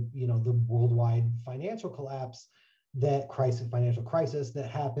after the worldwide financial collapse, financial crisis that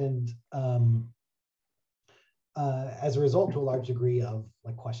happened as a result to a large degree of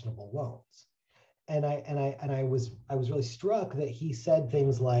like questionable loans. And I was really struck that he said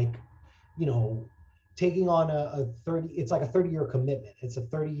things like, taking on it's like a 30-year commitment. It's a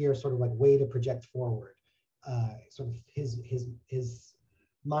 30-year sort of like way to project forward, sort of his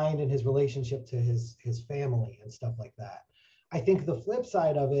mind and his relationship to his family and stuff like that. I think the flip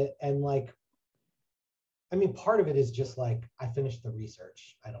side of it, and like, I mean, part of it is just like, I finished the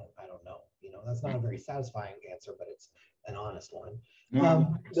research. I don't know. That's not a very satisfying answer, but it's an honest one.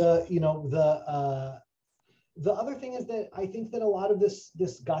 The other thing is that I think that a lot of this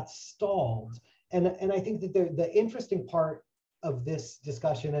got stalled. And I think that the interesting part of this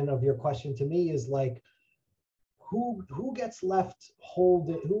discussion and of your question to me is like, who gets left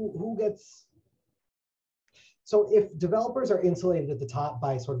holding, who gets, so if developers are insulated at the top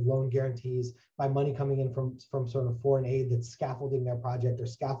by sort of loan guarantees, by money coming in from sort of foreign aid that's scaffolding their project or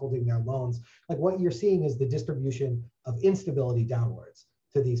scaffolding their loans, like what you're seeing is the distribution of instability downwards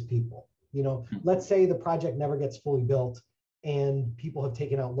to these people. Let's say the project never gets fully built and people have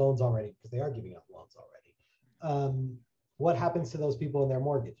taken out loans already, because they are giving out loans already. What happens to those people and their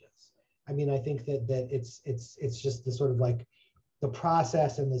mortgages? I mean, I think that it's just the sort of like the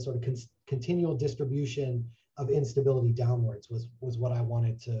process and the sort of continual distribution of instability downwards was what I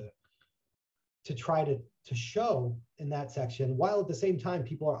wanted to try to show in that section, while at the same time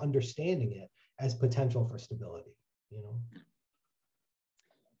people are understanding it as potential for stability.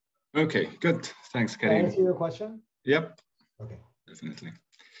 Okay, good. Thanks, Kareem. Can I answer your question? Yep. Okay. Definitely.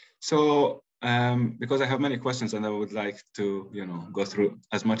 So, because I have many questions and I would like to, go through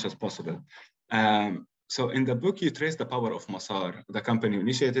as much as possible. So in the book, you trace the power of Masar, the company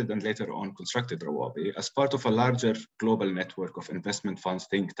initiated and later on constructed Rawabi, as part of a larger global network of investment funds,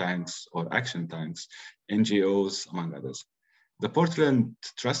 think tanks, or action tanks, NGOs, among others. The Portland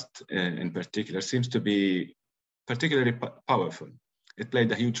Trust, in particular, seems to be particularly powerful. It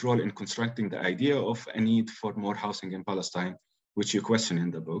played a huge role in constructing the idea of a need for more housing in Palestine, which you question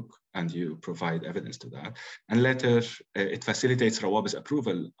in the book, and you provide evidence to that. And later, it facilitates Rawabi's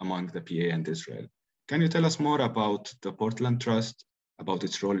approval among the PA and Israel. Can you tell us more about the Portland Trust, about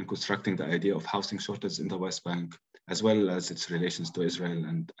its role in constructing the idea of housing shortage in the West Bank, as well as its relations to Israel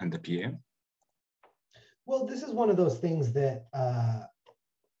and the PA? Well, this is one of those things that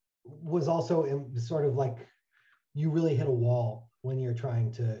was also sort of like, you really hit a wall when you're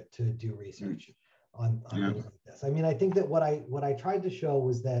trying to do research on things like this. I mean, I think that what I tried to show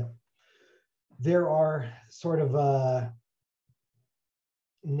was that there are sort of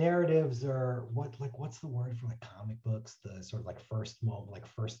narratives, or what's the word for like comic books, the sort of like first moment, like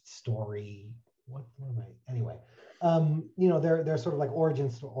first story, what am I, anyway, they're sort of like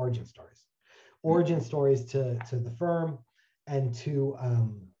origin stories to the firm, and to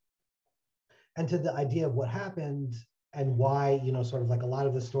the idea of what happened and why, sort of like a lot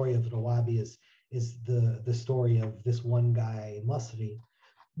of the story of Rawabi is the story of this one guy, Masri.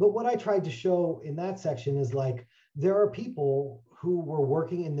 But what I tried to show in that section is like, there are people who were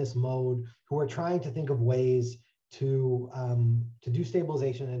working in this mode, who are trying to think of ways to do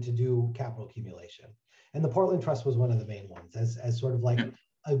stabilization and to do capital accumulation. And the Portland Trust was one of the main ones, as sort of like an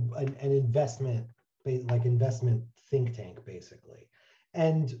investment think tank, basically.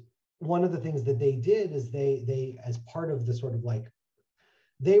 And one of the things that they did is they as part of the sort of like,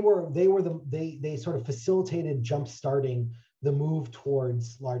 they sort of facilitated jump starting the move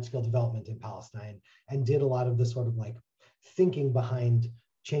towards large scale development in Palestine, and did a lot of the sort of like thinking behind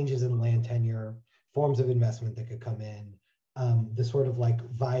changes in land tenure, forms of investment that could come in, the sort of like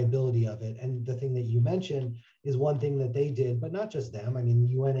viability of it. And the thing that you mentioned is one thing that they did, but not just them. I mean,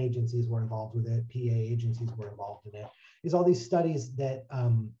 UN agencies were involved with it, PA agencies were involved in it, is all these studies that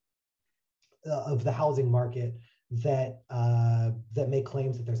of the housing market that make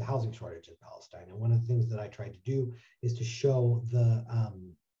claims that there's a housing shortage in Palestine. And one of the things that I tried to do is to show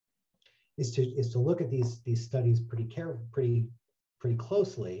is to look at these studies pretty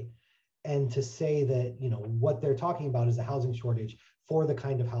closely, and to say that what they're talking about is a housing shortage for the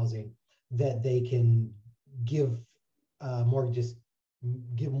kind of housing that they can give mortgages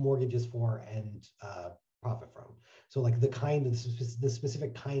for and profit from. So like the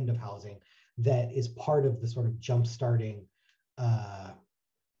specific kind of housing that is part of the sort of jump-starting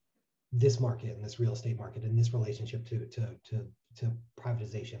this market and this real estate market and this relationship to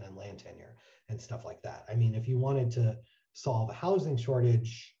privatization and land tenure and stuff like that. I mean, if you wanted to solve a housing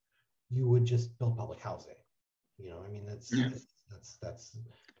shortage, you would just build public housing. You know, I mean, that's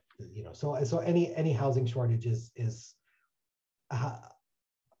you know, so any housing shortage is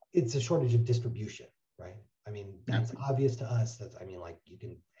it's a shortage of distribution, right? I mean, that's obvious to us. That's, I mean, like you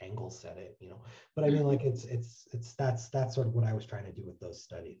can angle set it, you know, but I mean, like that's sort of what I was trying to do with those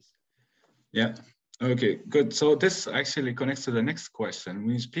studies. Yeah. Okay, good. So this actually connects to the next question.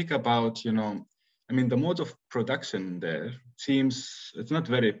 When you speak about, you know, I mean, the mode of production there seems, it's not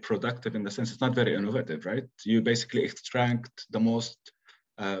very productive in the sense, it's not very innovative, right? You basically extract the most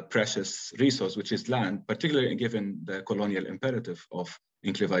precious resource, which is land, particularly given the colonial imperative of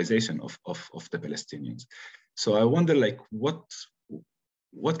enclavization of the Palestinians. So I wonder, like, what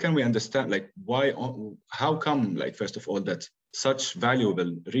can we understand, like, why, how come, like, first of all, that such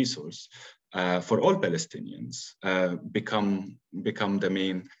valuable resource for all Palestinians become the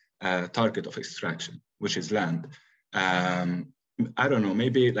main target of extraction, which is land. I don't know,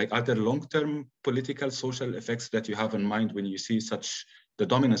 maybe like are there long-term political, social effects that you have in mind when you see the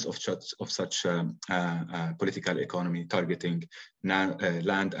dominance of such political economy targeting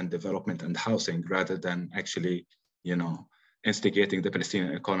land and development and housing rather than actually, you know, instigating the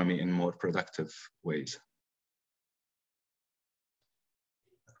Palestinian economy in more productive ways?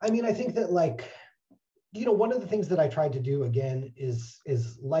 I mean, I think that, like, you know, one of the things that I tried to do again is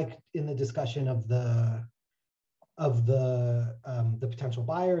like in the discussion of the potential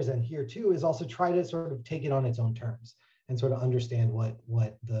buyers, and here too, is also try to sort of take it on its own terms and sort of understand what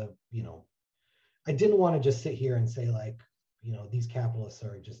the, you know, I didn't want to just sit here and say, like, you know, these capitalists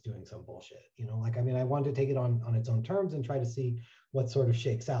are just doing some bullshit, you know, like, I mean, I wanted to take it on its own terms and try to see what sort of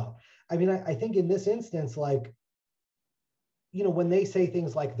shakes out. I mean, I think in this instance, like, you know, when they say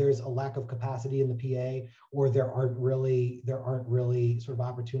things like there's a lack of capacity in the PA, or there aren't really sort of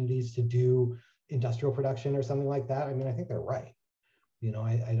opportunities to do industrial production or something like that, I mean, I think they're right. You know,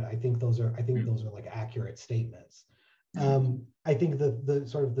 I think those are like accurate statements. I think the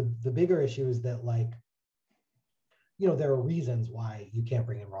sort of the bigger issue is that, like, you know, there are reasons why you can't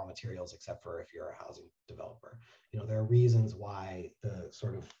bring in raw materials except for if you're a housing developer. You know, there are reasons why the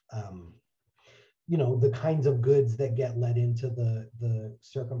sort of you know, the kinds of goods that get let into the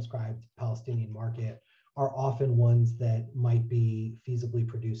circumscribed Palestinian market are often ones that might be feasibly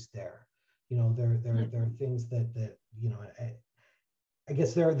produced there. You know, there are things that you know, I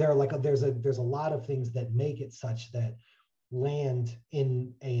guess there are like there's a lot of things that make it such that land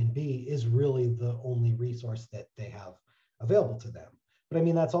in A and B is really the only resource that they have available to them. But I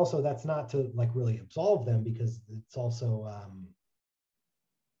mean, that's not to like really absolve them, because it's also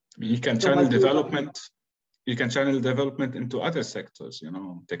you can channel development. You can channel development into other sectors, you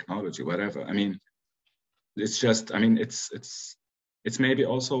know, technology, whatever. I mean, it's just, I mean, it's maybe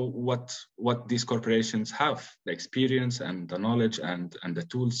also what these corporations have, the experience and the knowledge and the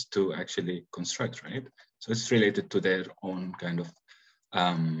tools to actually construct, right? So it's related to their own kind of,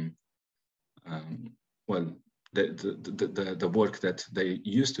 well, the work that they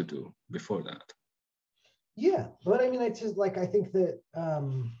used to do before that. Yeah, but I mean, it's just like, I think that,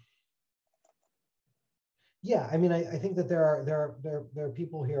 yeah, I mean, I think that there are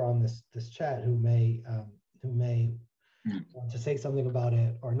people here on this chat who may want to say something about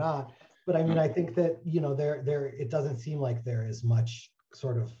it or not. But I mean, I think that, you know, it doesn't seem like there is much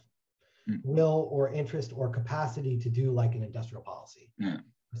sort of will or interest or capacity to do like an industrial policy or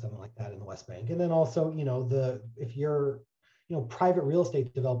something like that in the West Bank. And then also, you know, if you're, you know, private real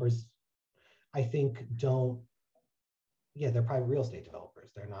estate developers, I think they're private real estate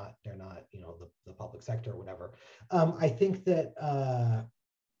developers. They're not, you know, the public sector or whatever. I think that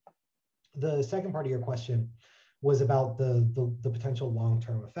the second part of your question was about the potential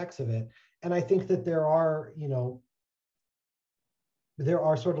long-term effects of it. And I think that there are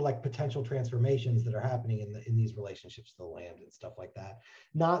sort of like potential transformations that are happening in these relationships to the land and stuff like that,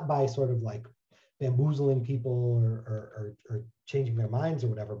 not by sort of like bamboozling people or changing their minds or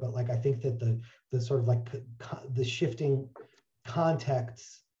whatever, but like I think that the sort of like the shifting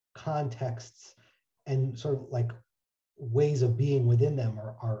contexts and sort of like ways of being within them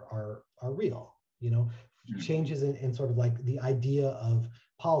are real, you know. Changes in sort of like the idea of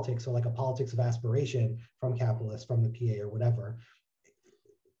politics, or like a politics of aspiration from capitalists, from the PA or whatever,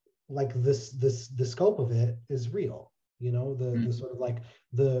 like the scope of it is real, You know, the sort of like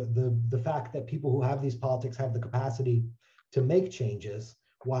the fact that people who have these politics have the capacity to make changes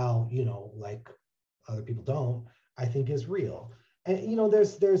while, you know, like other people don't, I think is real. And, you know,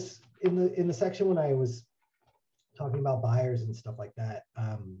 there's in the section when I was talking about buyers and stuff like that,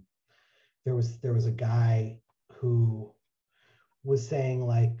 there was a guy who was saying,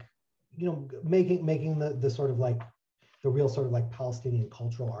 like, you know, making the sort of like the real sort of like Palestinian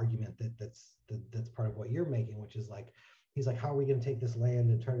cultural argument that's part of what you're making, which is like, he's like, how are we going to take this land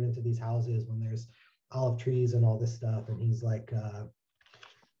and turn it into these houses when there's olive trees and all this stuff? And he's like,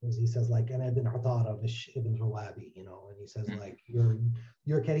 he says like, and I've been Hatara ibn Rawabi, you know, and he says like, you're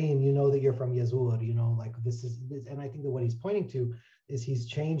Kareem, you know that you're from Yazur, you know, like this, and I think that what he's pointing to is he's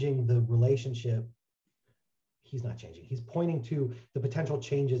changing the relationship. He's not changing. He's pointing to the potential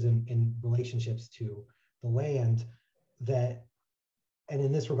changes in relationships to the land that, and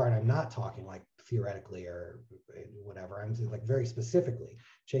in this regard, I'm not talking like theoretically or whatever. I'm like very specifically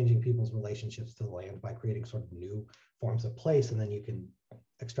changing people's relationships to the land by creating sort of new forms of place. And then you can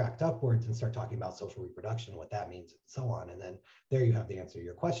extract upwards and start talking about social reproduction, what that means, and so on. And then there you have the answer to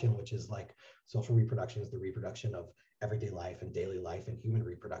your question, which is like social reproduction is the reproduction of everyday life and daily life and human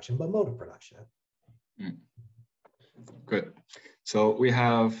reproduction, but mode of production. Good. So we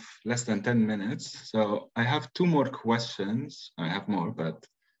have less than 10 minutes. So I have 2 more questions. I have more, but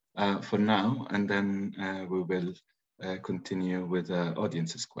for now, and then we will continue with the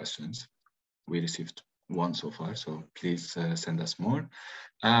audience's questions. We received 1 so far, so please send us more.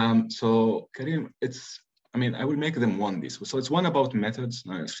 So Kareem, I will make them 1 this. So it's 1 about methods.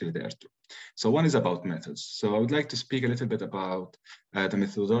 No, actually there are 2. So 1 is about methods. So I would like to speak a little bit about the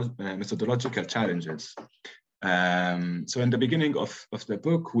methodological challenges. So in the beginning of the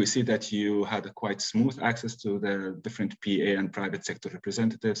book, we see that you had a quite smooth access to the different PA and private sector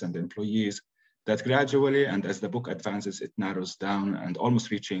representatives and employees, that gradually, and as the book advances, it narrows down and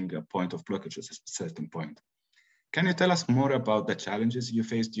almost reaching a point of blockage at a certain point. Can you tell us more about the challenges you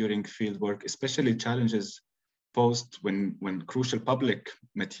faced during fieldwork, especially challenges posed when crucial public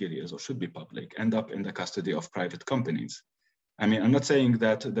materials, or should be public, end up in the custody of private companies? I mean, I'm not saying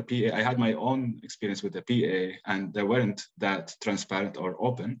that the PA, I had my own experience with the PA and they weren't that transparent or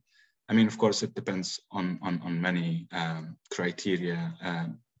open. I mean, of course, it depends on many criteria,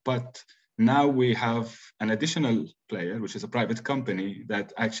 but now we have an additional player, which is a private company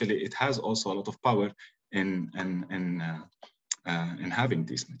that actually, it has also a lot of power in having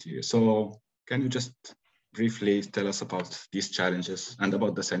these materials. So can you just briefly tell us about these challenges and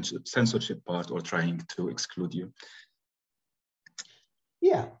about the censorship part or trying to exclude you?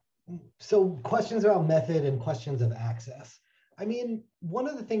 Yeah, so questions about method and questions of access. I mean, one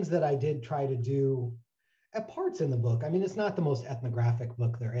of the things that I did try to do at parts in the book, I mean, it's not the most ethnographic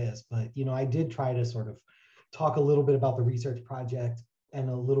book there is, but, you know, I did try to sort of talk a little bit about the research project and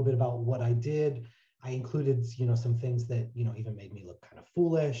a little bit about what I did. I included, you know, some things that, you know, even made me look kind of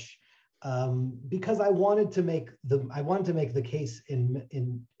foolish, because I wanted to make the case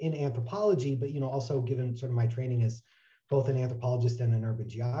in anthropology, but, you know, also given sort of my training as both an anthropologist and an urban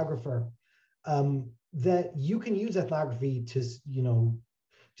geographer, that you can use ethnography to, you know,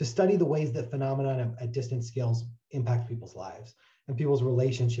 to study the ways that phenomena at distant scales impact people's lives and people's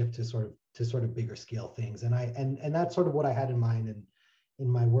relationship to sort of bigger scale things. And that's sort of what I had in mind in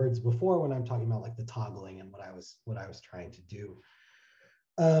my words before when I'm talking about like the toggling and what I was trying to do.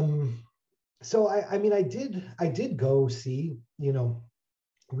 So I mean, I did go see, you know,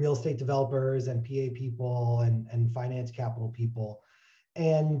 real estate developers and PA people and finance capital people.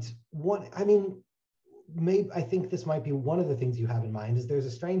 And I think this might be one of the things you have in mind is there's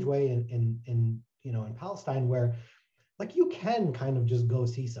a strange way in Palestine where like you can kind of just go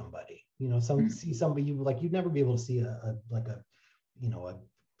see somebody, you know, see somebody you'd never be able to see a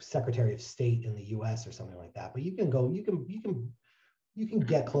Secretary of State in the US or something like that. But you can go, you can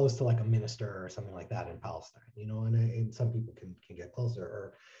get close to like a minister or something like that in Palestine, you know, and some people can get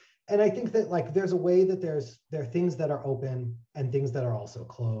closer. And I think that like there's a way that there are things that are open and things that are also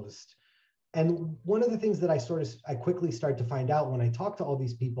closed. And one of the things that I quickly start to find out when I talk to all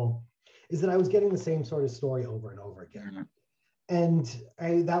these people is that I was getting the same sort of story over and over again. And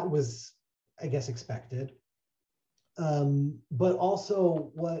that was, I guess, expected. But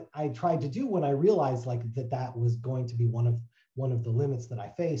also what I tried to do when I realized like that was going to be one of the limits that I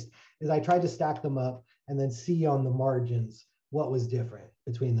faced is I tried to stack them up and then see on the margins what was different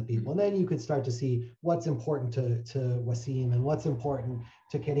between the people. And then you could start to see what's important to Wassim and what's important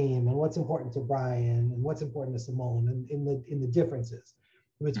to Kareem and what's important to Brian and what's important to Simone and in the differences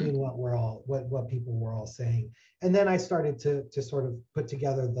between what people were all saying. And then I started to sort of put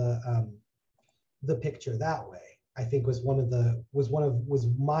together the picture that way. I think was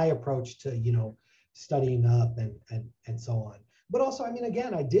my approach to, you know, studying up and so on. But also, I mean,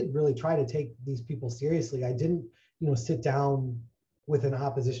 again, I did really try to take these people seriously. I didn't, you know, sit down with an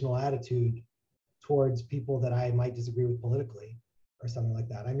oppositional attitude towards people that I might disagree with politically or something like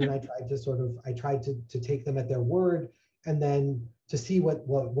that. I mean, I tried to take them at their word and then to see what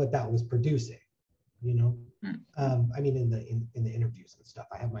that was producing, you know. I mean, in the interviews and stuff,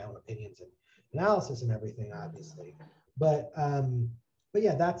 I have my own opinions and analysis and everything, obviously. But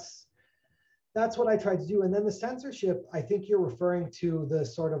yeah, that's what I tried to do. And then the censorship, I think you're referring to the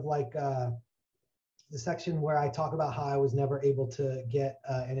sort of like the section where I talk about how I was never able to get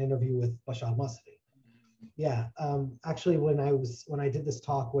an interview with Bashar al-Masri. Yeah, actually, when I did this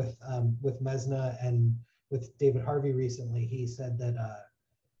talk with Mesna and with David Harvey recently, he said that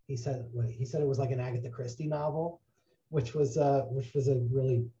he said it was like an Agatha Christie novel, which was a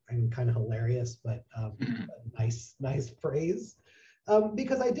really, I mean, kind of hilarious, but nice phrase,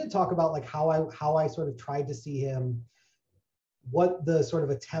 because I did talk about like how I sort of tried to see him, what the sort of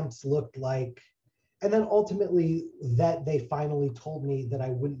attempts looked like, and then ultimately that they finally told me that I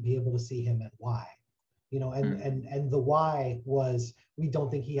wouldn't be able to see him and why. You know, and the why was, we don't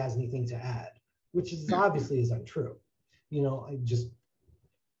think he has anything to add, which is obviously is untrue. You know, I just,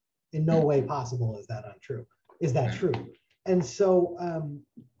 in no way possible is that untrue. Is that true? And so, I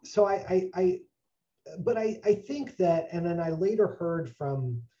think that, and then I later heard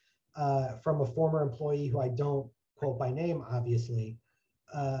from a former employee who I don't quote by name, obviously,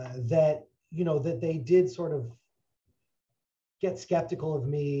 that, you know, that they did sort of get skeptical of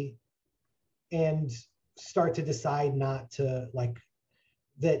me and start to decide not to, like,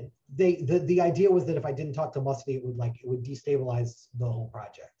 that the idea was that if I didn't talk to Masri, it would destabilize the whole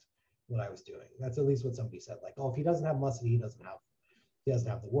project, what I was doing. That's at least what somebody said, like, oh, if he doesn't have Masri, he doesn't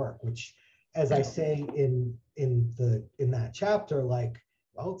have the work, which, as I say in that chapter, like,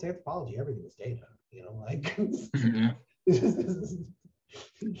 well, it's anthropology, everything is data, you know, like,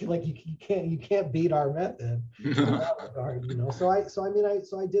 like you can't beat our method in that regard, you know. So I just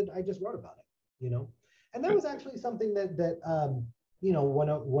wrote about it, you know. And that was actually something that you know,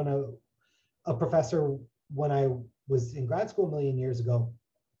 when a professor, when I was in grad school a million years ago,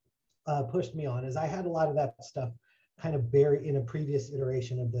 pushed me on, is I had a lot of that stuff kind of buried in a previous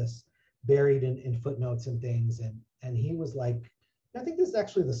iteration of this, buried in footnotes and things, and he was like, I think this is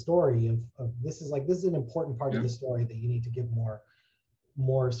actually the story of this is an important part of the story that you need to give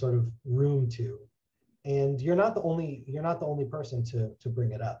more sort of room to, and you're not the only person to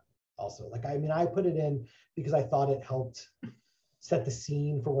bring it up. Also, like, I mean, I put it in because I thought it helped set the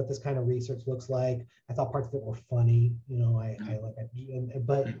scene for what this kind of research looks like. I thought parts of it were funny, you know.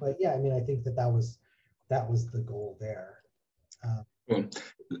 But yeah, I mean, I think that was the goal there. Cool.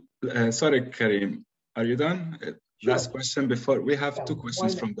 Sorry, Kareem, are you done? Sure. Last question before we have two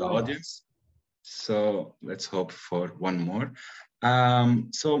questions from the audience. So let's hope for one more.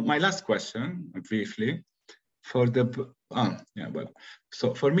 So my last question, briefly, so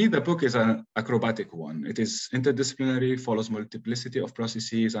for me, the book is an acrobatic one. It is interdisciplinary, follows multiplicity of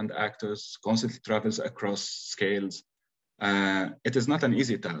processes and actors, constantly travels across scales. It is not an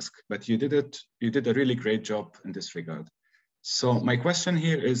easy task, but you did a really great job in this regard. So my question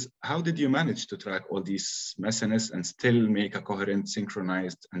here is, how did you manage to track all these messiness and still make a coherent,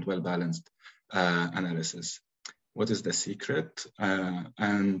 synchronized, and well-balanced analysis? What is the secret?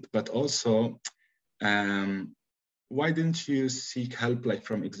 But also, why didn't you seek help, like,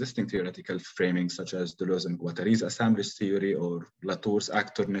 from existing theoretical framings such as Deleuze and Guattari's assemblage theory or Latour's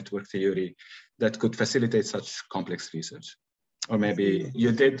actor network theory that could facilitate such complex research? Or maybe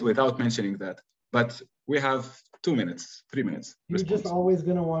you did without mentioning that. But we have 2 minutes, 3 minutes. You're just always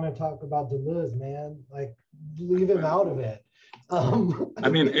going to want to talk about Deleuze, man. Like, leave him out of it. I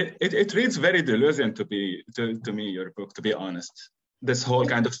mean, it reads very Deleuzean to me, your book, to be honest. This whole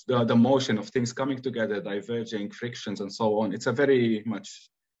kind of the motion of things coming together, diverging, frictions, and so on. It's a very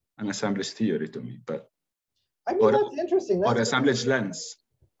much an assemblage theory to me. But I mean, that's interesting. That's or assemblage lens.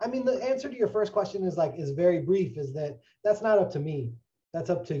 I mean, the answer to your first question is very brief. Is that's not up to me.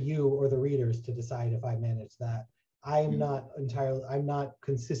 That's up to you or the readers to decide if I manage that. I'm not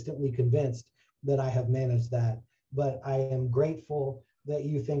consistently convinced that I have managed that, but I am grateful that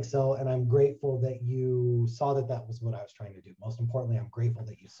you think so, and I'm grateful that you saw that was what I was trying to do. Most importantly, I'm grateful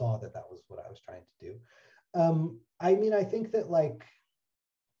that you saw that was what I was trying to do. I mean, I think that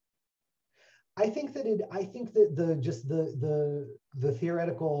the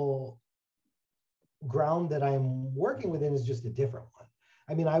theoretical ground that I'm working within is just a different one.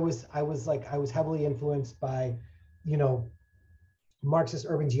 I mean, I was heavily influenced by, you know, Marxist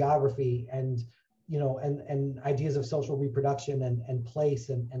urban geography and, and ideas of social reproduction and place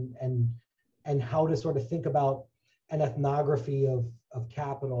and how to sort of think about an ethnography of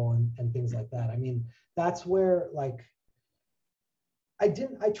capital and things like that. I mean, that's where like, there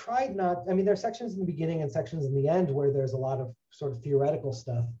are sections in the beginning and sections in the end where there's a lot of sort of theoretical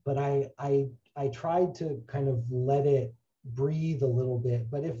stuff, but I tried to kind of let it breathe a little bit.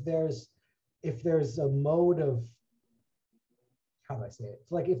 But if there's a mode of, how do I say it?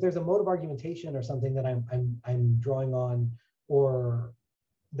 It's like if there's a mode of argumentation or something that I'm drawing on, or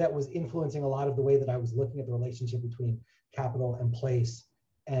that was influencing a lot of the way that I was looking at the relationship between capital and place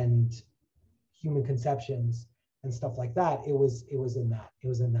and human conceptions and stuff like that, it was in that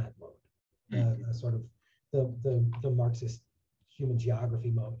mode, sort of the Marxist human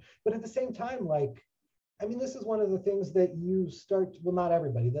geography mode. But at the same time, like, I mean, this is one of the things that you start, well, not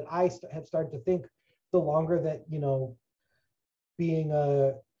everybody, that I have started to think the longer that, being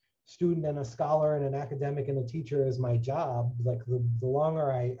a student and a scholar and an academic and a teacher is my job, like the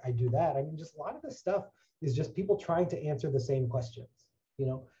longer I do that, I mean, just a lot of this stuff is just people trying to answer the same questions,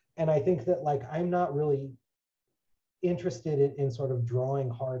 and I think that like, I'm not really interested in sort of drawing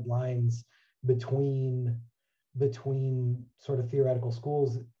hard lines between sort of theoretical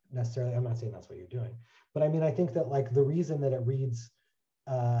schools necessarily. I'm not saying that's what you're doing, but I mean, I think that like the reason that it reads,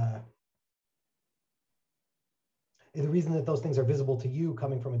 the reason that those things are visible to you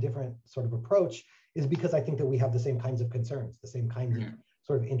coming from a different sort of approach is because I think that we have the same kinds of concerns, the same kinds of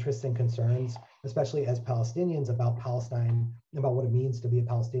sort of interests and concerns, especially as Palestinians, about Palestine, about what it means to be a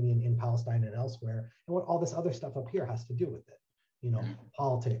Palestinian in Palestine and elsewhere, and what all this other stuff up here has to do with it.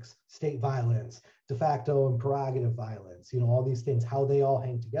 Politics, state violence, de facto and prerogative violence, all these things, how they all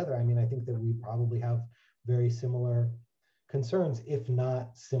hang together. I mean, I think that we probably have very similar concerns, if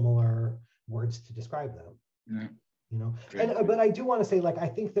not similar words to describe them. But I do want to say, like, I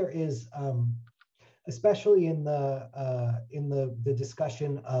think there is, especially in the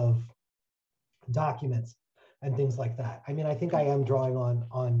discussion of documents and things like that. I mean, I think I am drawing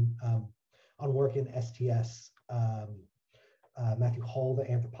on work in STS. Matthew Hull,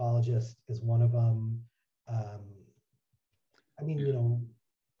 the anthropologist, is one of them. I mean,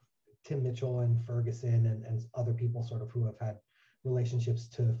 Tim Mitchell and Ferguson and other people sort of who have had relationships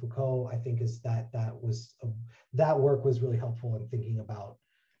to Foucault, I think is that work was really helpful in thinking about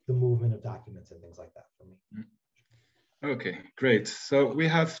the movement of documents and things like that for me. Okay, great. So we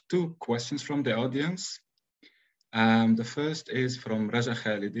have two questions from the audience. The first is from Raja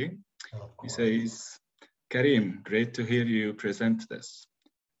Khalidi. He says, Kareem, great to hear you present this.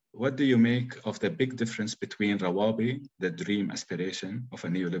 What do you make of the big difference between Rabie, the dream aspiration of a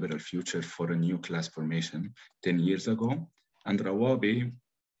neoliberal future for a new class formation 10 years ago, and Rabie,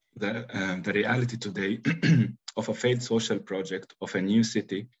 the reality today of a failed social project of a new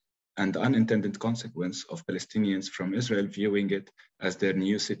city and the unintended consequence of Palestinians from Israel viewing it as their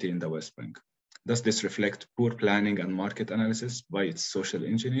new city in the West Bank? Does this reflect poor planning and market analysis by its social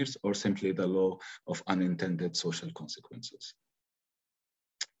engineers, or simply the law of unintended social consequences?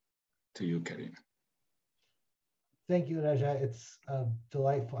 To you, Kareem. Thank you, Raja. It's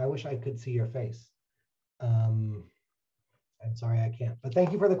delightful. I wish I could see your face. I'm sorry I can't, but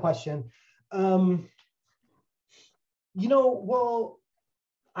thank you for the question. Well,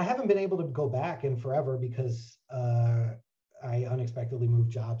 I haven't been able to go back in forever because I unexpectedly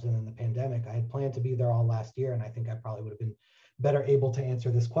moved jobs and in the pandemic. I had planned to be there all last year, and I think I probably would have been better able to answer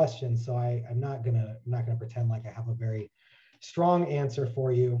this question. So I'm not gonna pretend like I have a very strong answer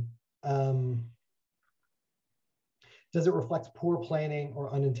for you. Does it reflect poor planning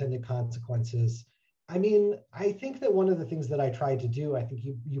or unintended consequences? I mean, I think that one of the things that I tried to do, I think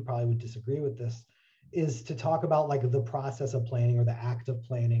you probably would disagree with this, is to talk about like the process of planning or the act of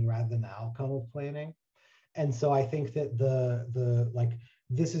planning rather than the outcome of planning. And so I think that the like,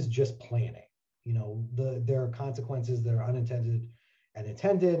 this is just planning. There are consequences that are unintended and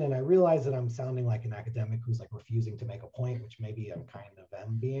intended. And I realize that I'm sounding like an academic who's like refusing to make a point, which maybe I'm kind of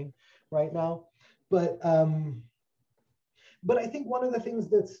am being right now. But I think one of the things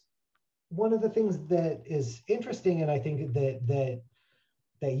that is interesting, and I think that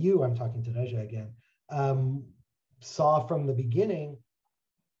you, I'm talking to Raja again, saw from the beginning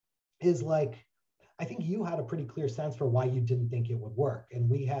is like, I think you had a pretty clear sense for why you didn't think it would work. And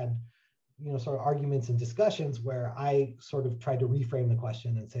we had, sort of arguments and discussions where I sort of tried to reframe the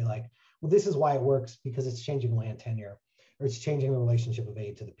question and say like, well, this is why it works, because it's changing land tenure, or it's changing the relationship of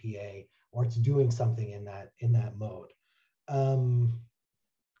aid to the PA, or it's doing something in that mode.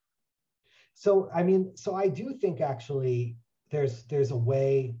 So I do think actually there's a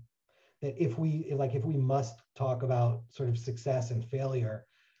way that if we must talk about sort of success and failure,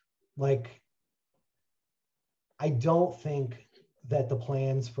 like I don't think that the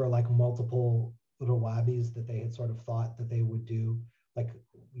plans for like multiple Rawabis that they had sort of thought that they would do, like,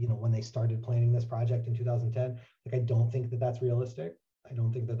 you know, when they started planning this project in 2010, like, I don't think that that's realistic. I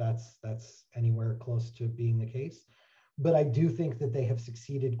don't think that that's anywhere close to being the case. But I do think that they have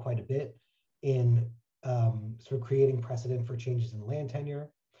succeeded quite a bit in sort of creating precedent for changes in land tenure,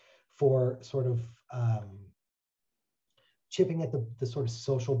 for sort of chipping at the sort of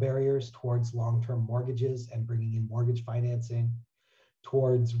social barriers towards long-term mortgages and bringing in mortgage financing,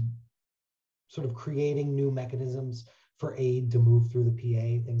 towards sort of creating new mechanisms for aid to move through the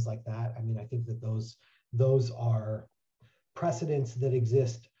PA, things like that. I mean, I think that those are precedents that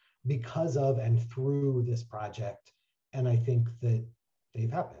exist because of and through this project. And I think that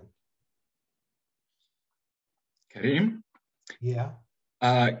they've happened. Kareem? Yeah.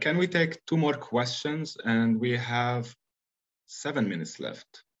 Can we take 2 more questions? And we have 7 minutes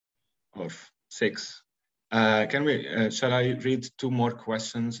left, or 6. Shall I read 2 more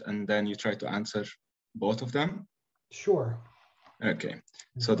questions and then you try to answer both of them? Sure. Okay.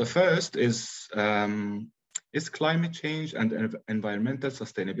 So the first is climate change and environmental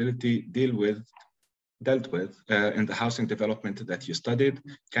sustainability dealt with in the housing development that you studied?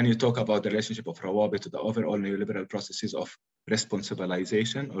 Can you talk about the relationship of Rawabi to the overall neoliberal processes of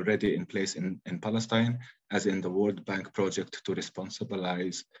responsibilization already in place in Palestine, as in the World Bank project to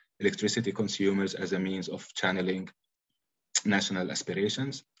responsibilize electricity consumers as a means of channeling national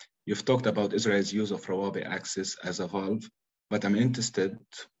aspirations? You've talked about Israel's use of Rawabi axis as a valve, but I'm interested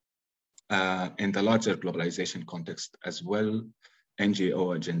in the larger globalization context as well,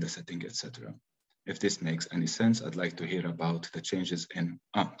 NGO agenda setting, etc. If this makes any sense, I'd like to hear about the changes in,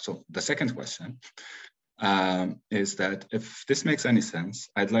 so the second question is that if this makes any sense,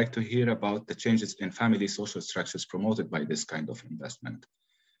 I'd like to hear about the changes in family social structures promoted by this kind of investment.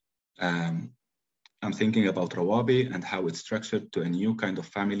 I'm thinking about Rawabi and how it's structured to a new kind of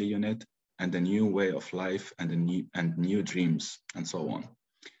family unit and a new way of life and new dreams and so on.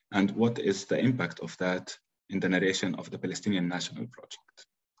 And what is the impact of that in the narration of the Palestinian National Project?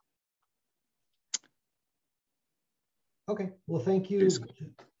 Okay, well, thank you. Please.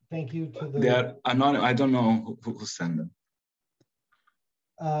 Thank you to the... They are anonymous. I don't know who sent them.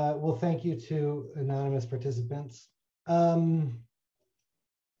 Well, thank you to anonymous participants.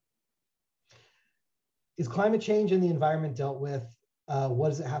 Is climate change and the environment dealt with? What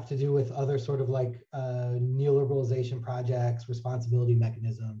does it have to do with other sort of like neoliberalization projects, responsibility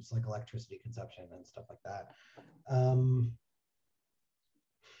mechanisms like electricity consumption and stuff like that?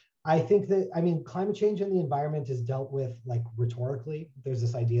 I think that, I mean, climate change and the environment is dealt with like rhetorically. There's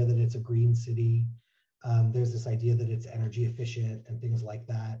this idea that it's a green city. There's this idea that it's energy efficient and things like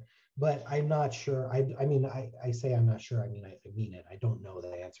that. But I'm not sure. I mean, I say I'm not sure. I mean, I mean it. I don't know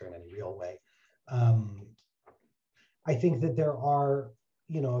the answer in any real way. I think that there are,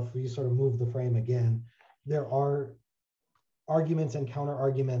 you know, if we sort of move the frame again, there are arguments and counter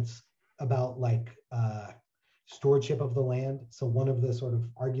arguments about like stewardship of the land. So one of the sort of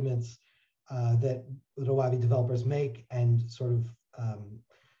arguments that Rawabi developers make and sort of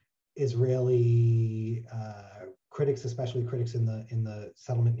Israeli critics, especially critics in the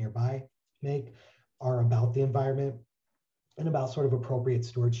settlement nearby, make are about the environment and about sort of appropriate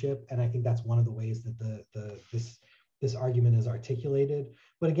stewardship. And I think that's one of the ways that this argument is articulated.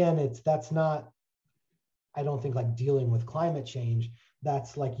 But again, that's not, I don't think, like dealing with climate change.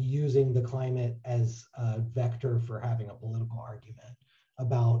 That's like using the climate as a vector for having a political argument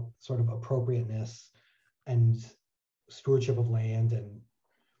about sort of appropriateness and stewardship of land and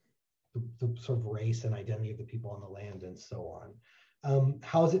the sort of race and identity of the people on the land and so on.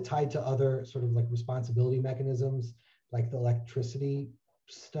 How is it tied to other sort of like responsibility mechanisms, like the electricity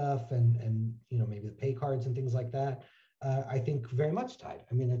stuff and you know, maybe the pay cards and things like that? I think very much tied.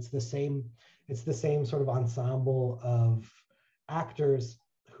 I mean, it's the same sort of ensemble of actors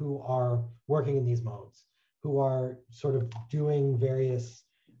who are working in these modes, who are sort of doing various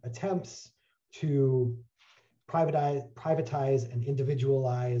attempts to privatize and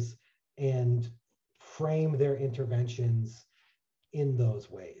individualize and frame their interventions in those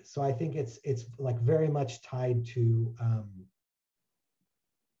ways. So I think it's like very much tied to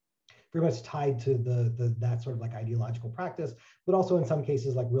that sort of like ideological practice, but also in some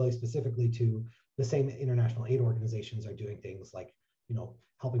cases like really specifically to the same international aid organizations are doing things like, you know,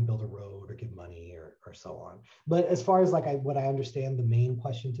 helping build a road or give money or so on. But as far as like what I understand the main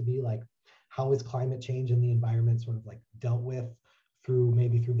question to be, like, how is climate change and the environment sort of like dealt with through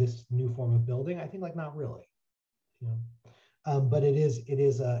this new form of building? I think like not really, you know. But it is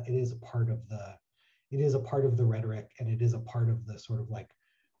a part of the rhetoric, and it is a part of the sort of like,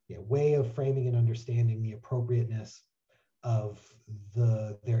 way of framing and understanding the appropriateness of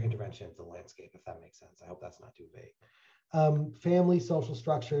their intervention into the landscape, if that makes sense. I hope that's not too vague. Family, social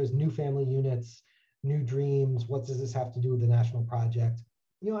structures, new family units, new dreams. What does this have to do with the national project?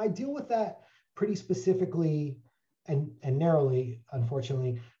 I deal with that pretty specifically and narrowly,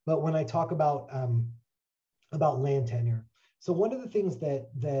 unfortunately. But when I talk about land tenure, so one of the things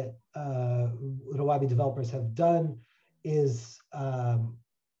that Rawabi developers have done is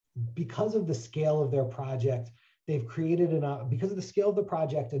because of the scale of their project, they've created because of the scale of the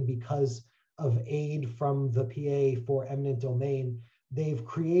project and because of aid from the PA for eminent domain, they've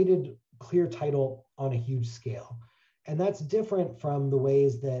created clear title on a huge scale. And that's different from the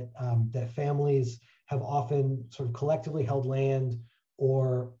ways that, that families have often sort of collectively held land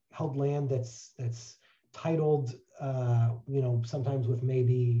or held land that's titled, sometimes with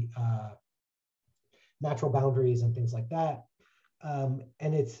maybe natural boundaries and things like that. And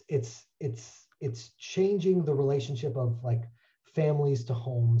it's changing the relationship of like families to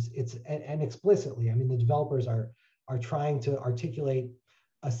homes. And explicitly, I mean, the developers are trying to articulate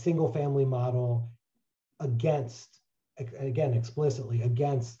a single family model against, again, explicitly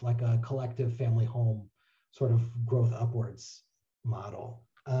against like a collective family home sort of growth upwards model.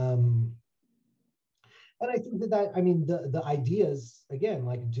 And I think that I mean, the ideas, again,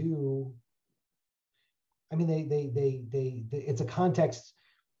 like it's a context.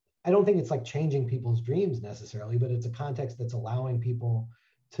 I don't think it's like changing people's dreams necessarily, but it's a context that's allowing people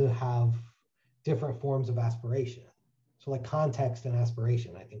to have different forms of aspiration. So like context and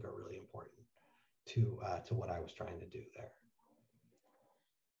aspiration, I think, are really important to what I was trying to do there.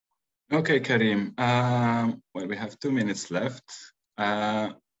 Okay, Kareem. Well, we have 2 minutes left.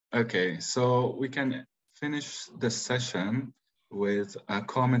 Okay, so we can finish this session with a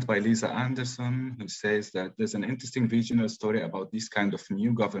comment by Lisa Anderson, who says that there's an interesting regional story about this kind of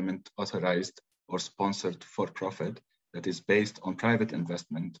new government authorized or sponsored for-profit that is based on private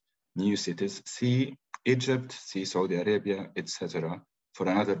investment, new cities, see Egypt, see Saudi Arabia, etc., for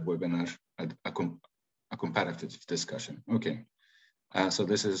another webinar, a comparative discussion. Okay, so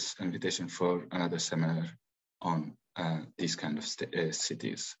this is an invitation for another seminar on these kind of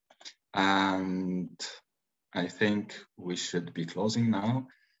cities. And I think we should be closing now.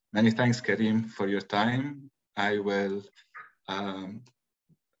 Many thanks, Kareem, for your time. I will,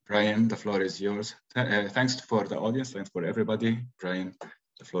 Brian, the floor is yours. Thanks for the audience, thanks for everybody. Brian,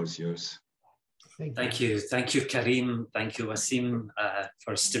 the floor is yours. Thank you, Kareem. Thank you, Wassim,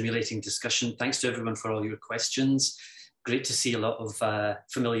 for a stimulating discussion. Thanks to everyone for all your questions. Great to see a lot of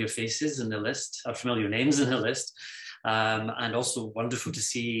familiar faces in the list, or familiar names in the list. And also wonderful to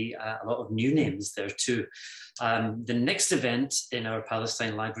see a lot of new names there too. The next event in our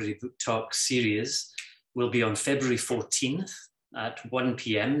Palestine Library Book Talk series will be on February 14th at 1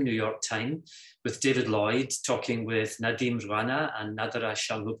 p.m. New York time, with David Lloyd talking with Nadim Rouana and Nadara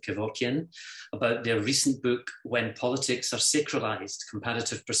Shalhoub-Kevorkian about their recent book, When Politics Are Sacralized,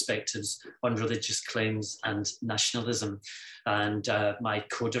 Comparative Perspectives on Religious Claims and Nationalism. And my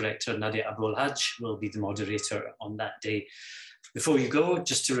co-director, Nadia Abul-Hajj, will be the moderator on that day. Before you go,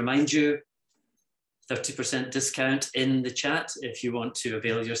 just to remind you, 30% discount in the chat if you want to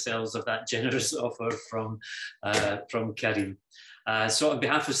avail yourselves of that generous offer from Kareem. So on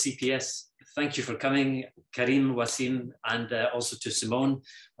behalf of CPS, thank you for coming, Kareem, Wassim, and also to Simone,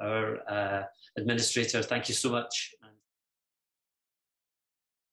 our administrator. Thank you so much